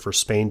harder for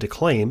Spain to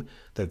claim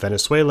that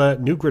Venezuela,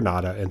 New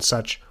Granada, and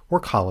such were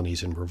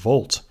colonies in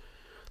revolt.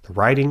 The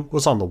writing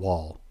was on the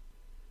wall.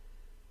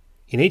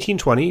 In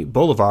 1820,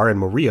 Bolivar and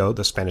Murillo,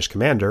 the Spanish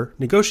commander,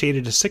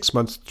 negotiated a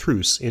 6-month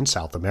truce in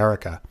South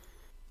America.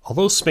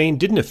 Although Spain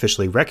didn't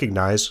officially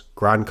recognize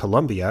Gran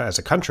Colombia as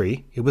a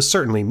country, it was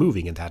certainly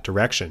moving in that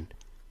direction.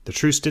 The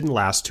truce didn't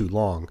last too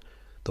long.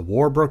 The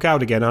war broke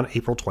out again on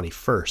April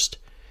 21st,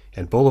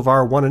 and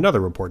Bolivar won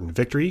another important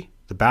victory,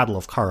 the Battle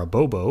of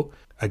Carabobo,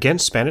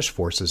 against Spanish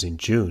forces in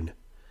June.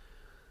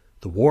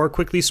 The war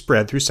quickly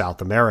spread through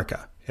South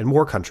America, and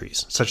more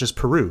countries, such as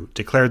Peru,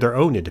 declared their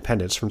own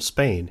independence from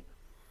Spain.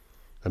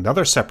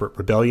 Another separate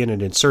rebellion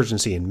and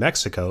insurgency in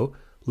Mexico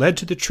led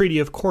to the Treaty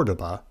of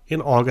Cordoba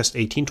in August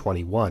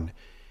 1821,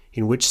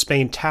 in which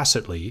Spain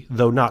tacitly,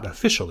 though not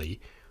officially,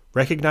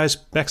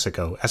 recognized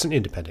Mexico as an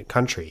independent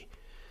country.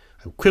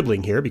 I'm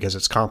quibbling here because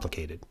it's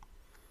complicated.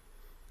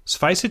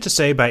 Suffice it to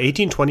say, by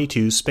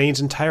 1822, Spain's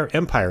entire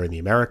empire in the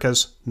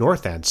Americas,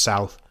 north and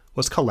south,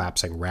 was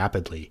collapsing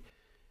rapidly.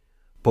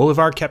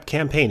 Bolivar kept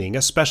campaigning,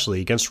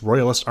 especially against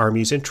royalist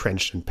armies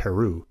entrenched in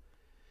Peru.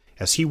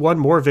 As he won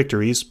more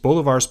victories,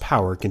 Bolivar's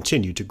power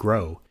continued to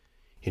grow.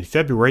 In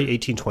February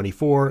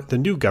 1824, the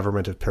new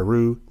government of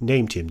Peru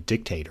named him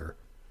dictator.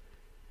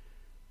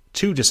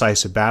 Two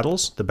decisive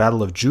battles, the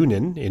Battle of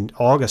Junin in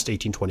August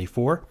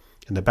 1824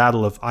 and the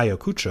Battle of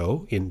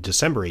Ayacucho in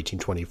December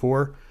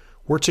 1824,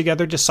 were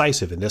together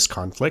decisive in this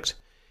conflict,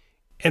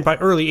 and by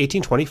early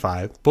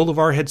 1825,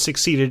 Bolivar had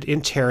succeeded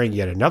in tearing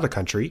yet another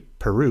country,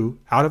 Peru,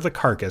 out of the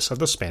carcass of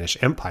the Spanish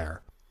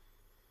Empire.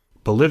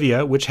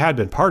 Bolivia, which had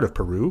been part of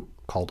Peru,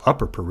 called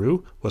Upper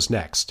Peru, was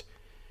next.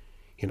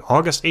 In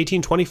August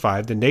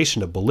 1825, the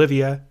nation of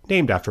Bolivia,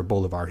 named after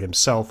Bolivar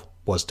himself,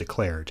 was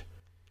declared.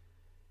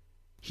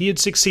 He had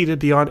succeeded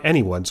beyond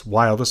anyone's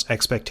wildest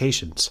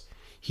expectations.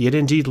 He had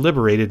indeed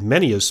liberated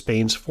many of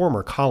Spain's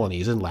former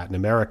colonies in Latin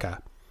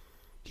America.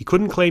 He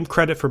couldn't claim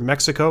credit for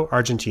Mexico,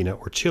 Argentina,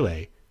 or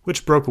Chile,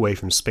 which broke away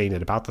from Spain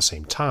at about the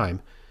same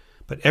time,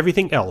 but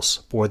everything else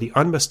bore the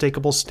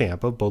unmistakable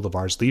stamp of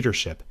Bolivar's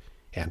leadership,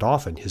 and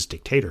often his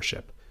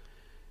dictatorship.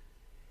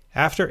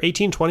 After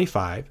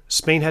 1825,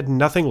 Spain had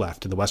nothing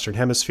left in the Western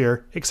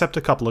Hemisphere except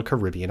a couple of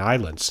Caribbean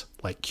islands,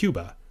 like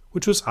Cuba,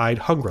 which was eyed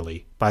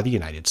hungrily by the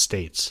United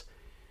States.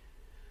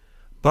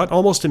 But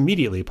almost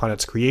immediately upon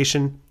its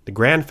creation, the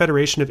Grand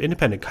Federation of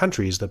Independent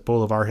Countries that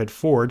Bolivar had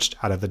forged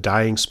out of the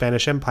dying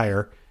Spanish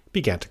Empire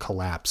began to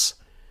collapse.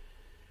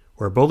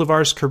 Where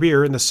Bolivar's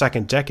career in the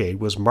second decade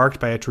was marked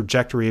by a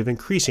trajectory of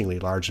increasingly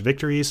large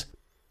victories,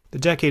 the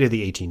decade of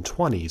the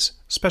 1820s,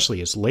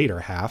 especially its later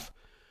half,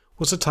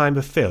 was a time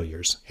of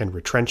failures and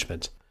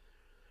retrenchment.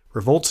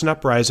 Revolts and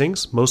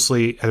uprisings,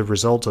 mostly as a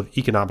result of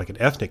economic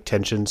and ethnic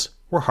tensions,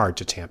 were hard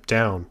to tamp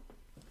down.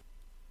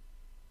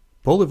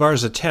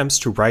 Bolivar's attempts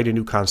to write a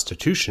new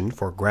constitution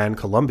for Gran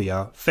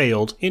Colombia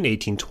failed in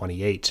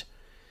 1828.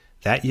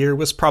 That year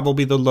was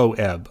probably the low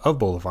ebb of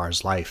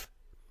Bolivar's life.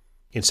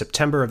 In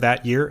September of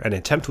that year, an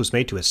attempt was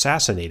made to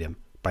assassinate him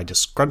by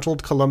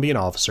disgruntled Colombian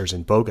officers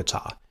in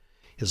Bogota.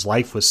 His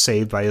life was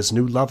saved by his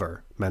new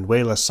lover,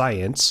 Manuela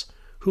Sáenz,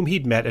 whom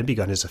he'd met and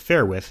begun his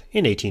affair with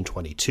in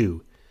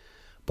 1822.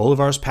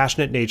 Bolivar's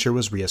passionate nature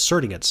was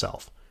reasserting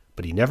itself,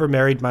 but he never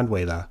married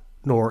Manuela,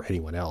 nor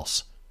anyone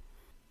else.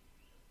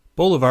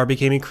 Bolivar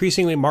became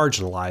increasingly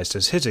marginalized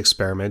as his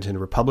experiment in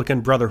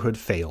Republican brotherhood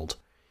failed.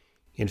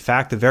 In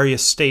fact, the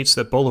various states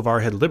that Bolivar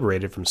had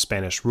liberated from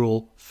Spanish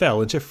rule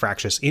fell into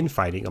fractious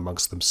infighting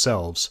amongst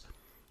themselves.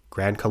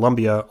 Gran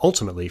Colombia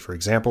ultimately, for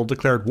example,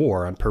 declared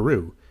war on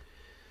Peru.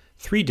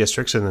 3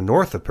 districts in the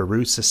north of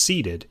Peru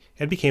seceded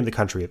and became the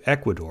country of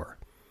Ecuador.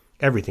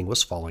 Everything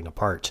was falling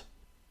apart,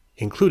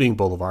 including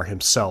Bolivar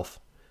himself.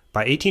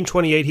 By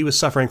 1828 he was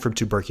suffering from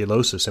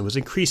tuberculosis and was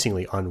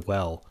increasingly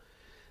unwell.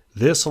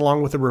 This,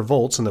 along with the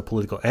revolts and the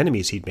political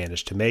enemies he'd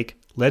managed to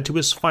make, led to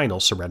his final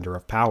surrender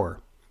of power.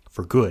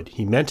 For good,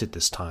 he meant it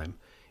this time,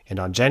 and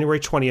on January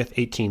 20th,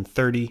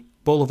 1830,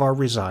 Bolivar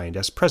resigned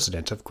as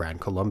president of Gran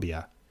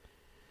Colombia.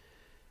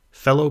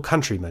 "Fellow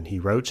countrymen," he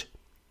wrote,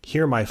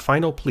 "hear my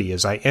final plea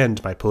as I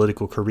end my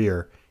political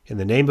career. In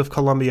the name of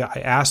Colombia, I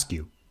ask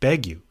you,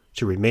 beg you,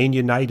 to remain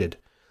united,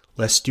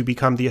 lest you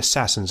become the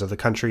assassins of the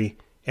country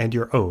and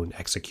your own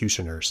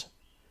executioners."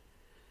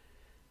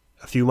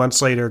 A few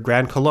months later,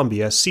 Gran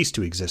Colombia ceased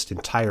to exist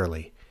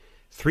entirely.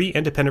 3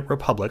 independent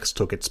republics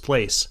took its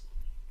place: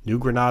 New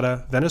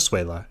Granada,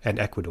 Venezuela, and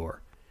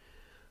Ecuador.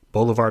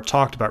 Bolivar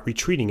talked about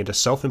retreating into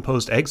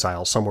self-imposed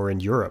exile somewhere in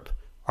Europe,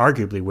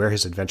 arguably where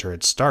his adventure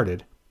had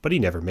started, but he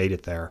never made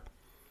it there.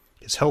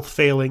 His health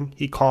failing,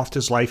 he coughed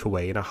his life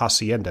away in a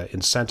hacienda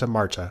in Santa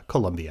Marta,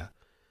 Colombia.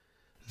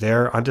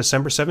 There, on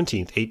December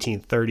 17,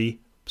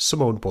 1830,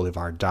 Simón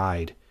Bolivar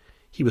died.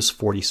 He was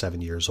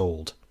 47 years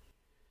old.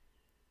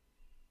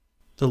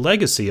 The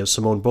legacy of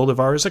Simón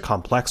Bolivar is a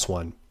complex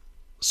one.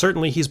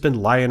 Certainly he's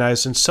been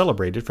lionized and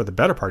celebrated for the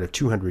better part of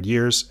 200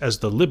 years as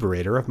the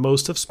liberator of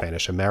most of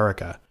Spanish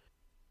America.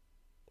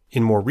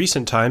 In more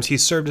recent times, he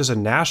served as a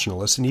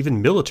nationalist and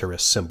even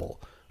militarist symbol,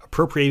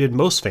 appropriated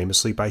most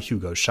famously by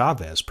Hugo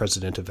Chavez,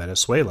 president of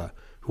Venezuela,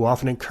 who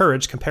often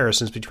encouraged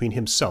comparisons between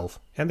himself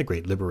and the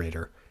great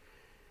liberator.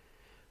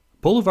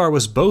 Bolivar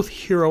was both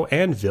hero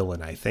and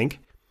villain, I think.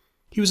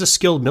 He was a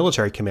skilled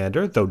military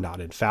commander, though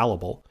not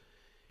infallible.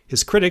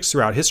 His critics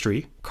throughout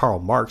history, Karl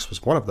Marx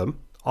was one of them,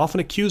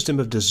 often accused him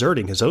of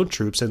deserting his own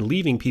troops and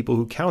leaving people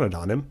who counted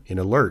on him in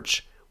a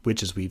lurch,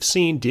 which, as we've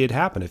seen, did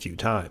happen a few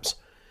times.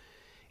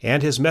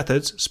 And his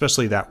methods,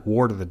 especially that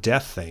war to the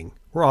death thing,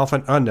 were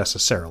often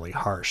unnecessarily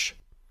harsh.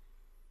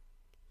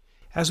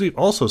 As we've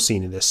also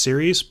seen in this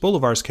series,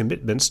 Bolivar's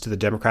commitments to the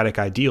democratic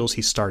ideals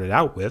he started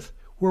out with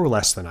were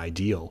less than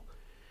ideal.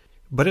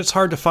 But it's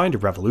hard to find a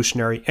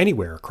revolutionary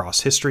anywhere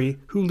across history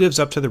who lives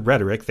up to the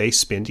rhetoric they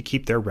spin to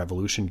keep their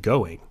revolution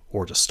going,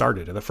 or to start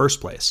it in the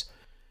first place.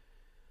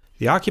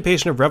 The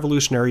occupation of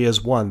revolutionary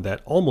is one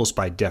that, almost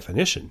by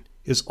definition,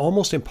 is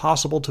almost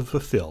impossible to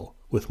fulfill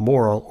with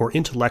moral or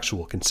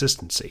intellectual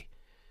consistency.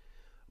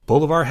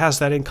 Bolivar has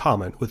that in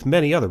common with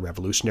many other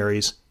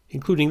revolutionaries,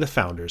 including the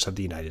founders of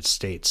the United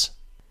States.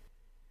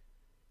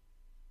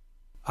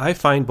 I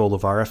find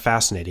Bolivar a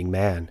fascinating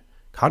man,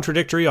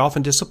 contradictory,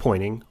 often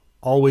disappointing,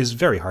 always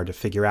very hard to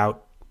figure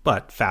out,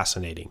 but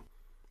fascinating.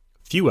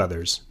 Few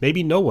others,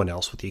 maybe no one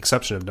else with the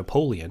exception of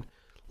Napoleon,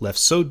 left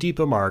so deep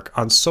a mark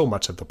on so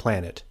much of the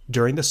planet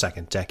during the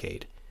second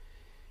decade.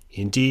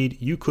 Indeed,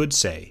 you could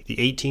say the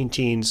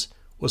 18-teens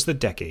was the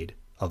decade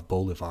of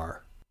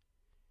Bolivar.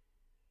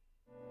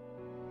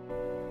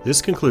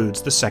 This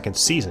concludes the second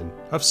season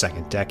of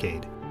Second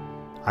Decade.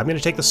 I'm going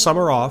to take the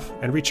summer off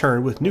and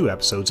return with new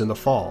episodes in the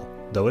fall,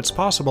 though it's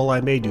possible I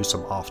may do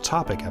some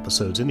off-topic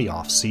episodes in the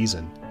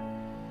off-season.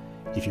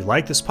 If you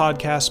like this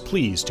podcast,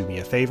 please do me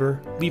a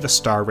favor, leave a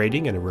star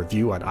rating and a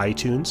review on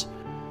iTunes.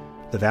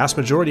 The vast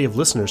majority of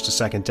listeners to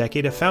Second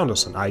Decade have found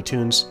us on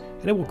iTunes,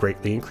 and it will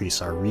greatly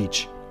increase our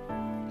reach.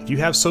 If you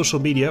have social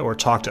media or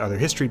talk to other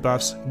history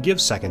buffs,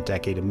 give Second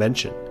Decade a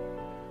mention.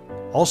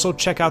 Also,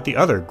 check out the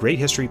other great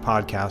history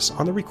podcasts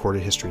on the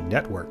Recorded History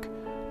Network.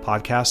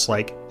 Podcasts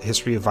like The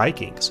History of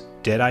Vikings,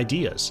 Dead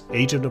Ideas,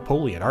 Age of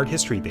Napoleon, Art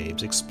History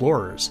Babes,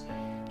 Explorers,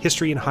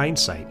 History in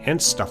Hindsight, and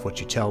Stuff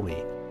What You Tell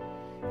Me.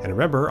 And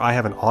remember, I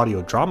have an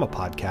audio drama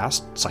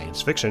podcast,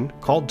 science fiction,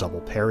 called Double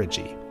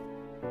Perigee.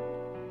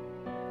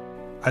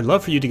 I'd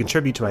love for you to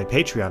contribute to my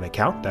Patreon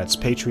account. That's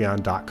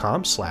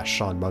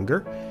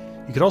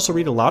patreon.com/SeanMunger. You can also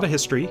read a lot of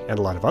history and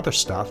a lot of other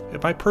stuff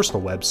at my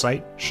personal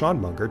website,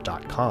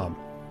 SeanMunger.com.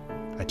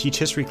 I teach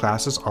history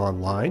classes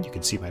online. You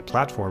can see my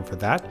platform for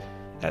that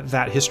at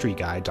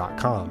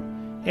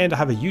thathistoryguy.com. And I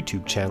have a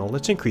YouTube channel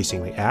that's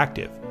increasingly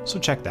active, so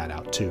check that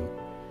out too.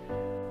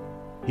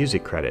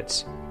 Music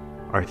credits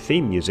Our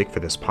theme music for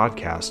this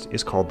podcast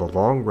is called The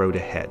Long Road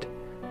Ahead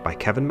by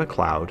Kevin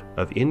MacLeod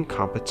of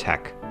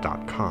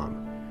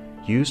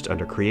Incompetech.com, used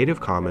under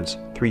Creative Commons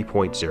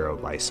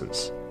 3.0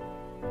 license.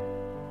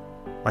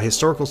 My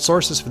historical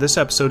sources for this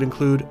episode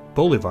include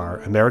Bolivar,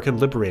 American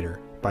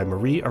Liberator by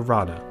Marie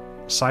Arana,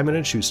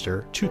 Simon &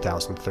 Schuster,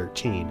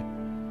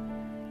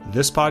 2013.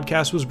 This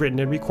podcast was written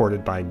and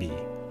recorded by me,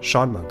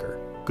 Sean Munger.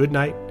 Good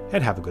night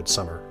and have a good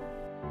summer.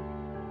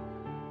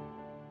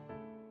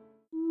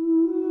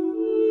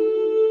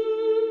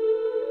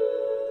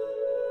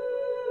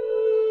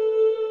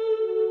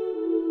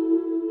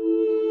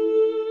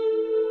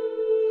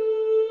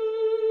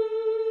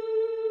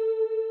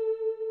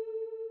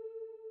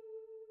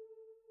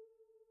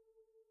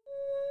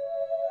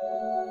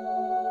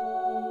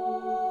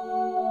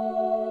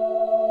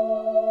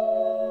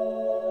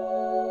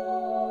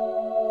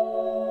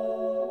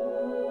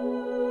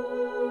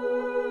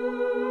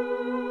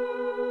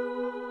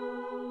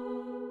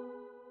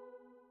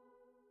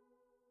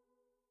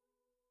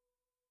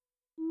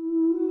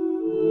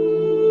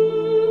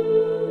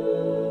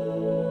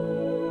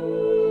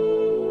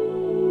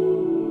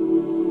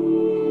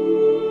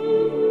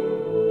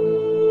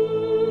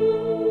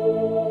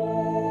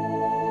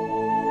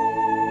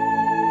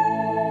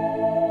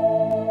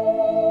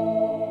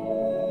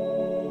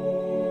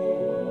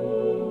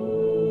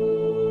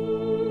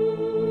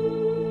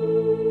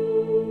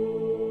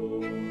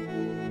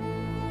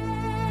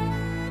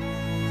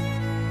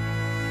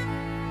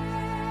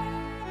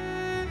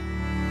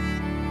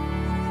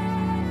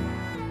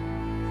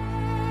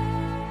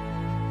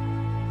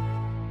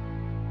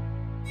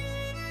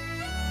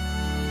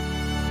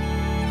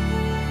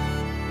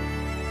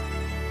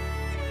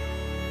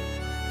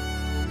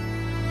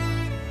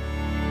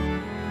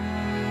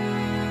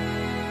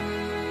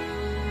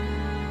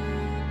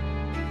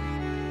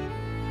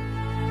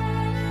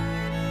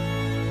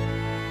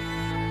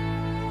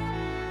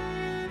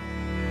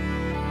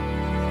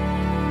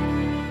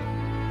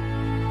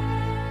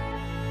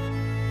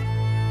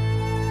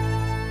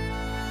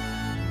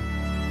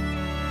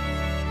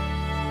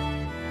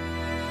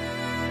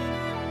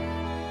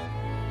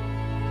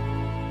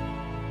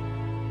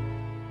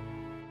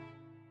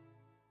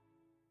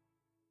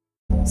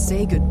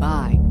 Say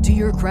goodbye to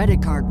your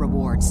credit card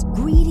rewards.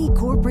 Greedy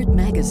corporate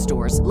mega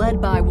stores,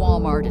 led by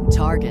Walmart and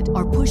Target,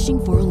 are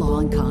pushing for a law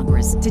in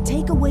Congress to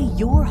take away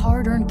your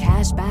hard-earned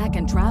cash back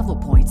and travel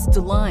points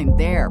to line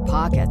their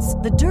pockets.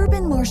 The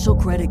Durbin-Marshall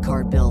credit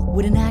card bill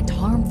would enact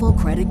harmful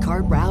credit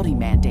card routing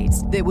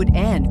mandates that would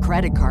end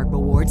credit card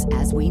rewards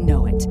as we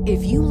know it.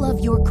 If you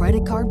love your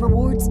credit card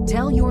rewards,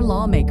 tell your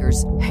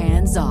lawmakers,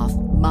 hands off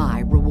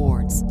my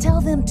rewards. Tell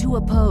them to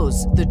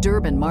oppose the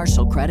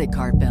Durbin-Marshall credit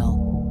card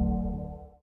bill.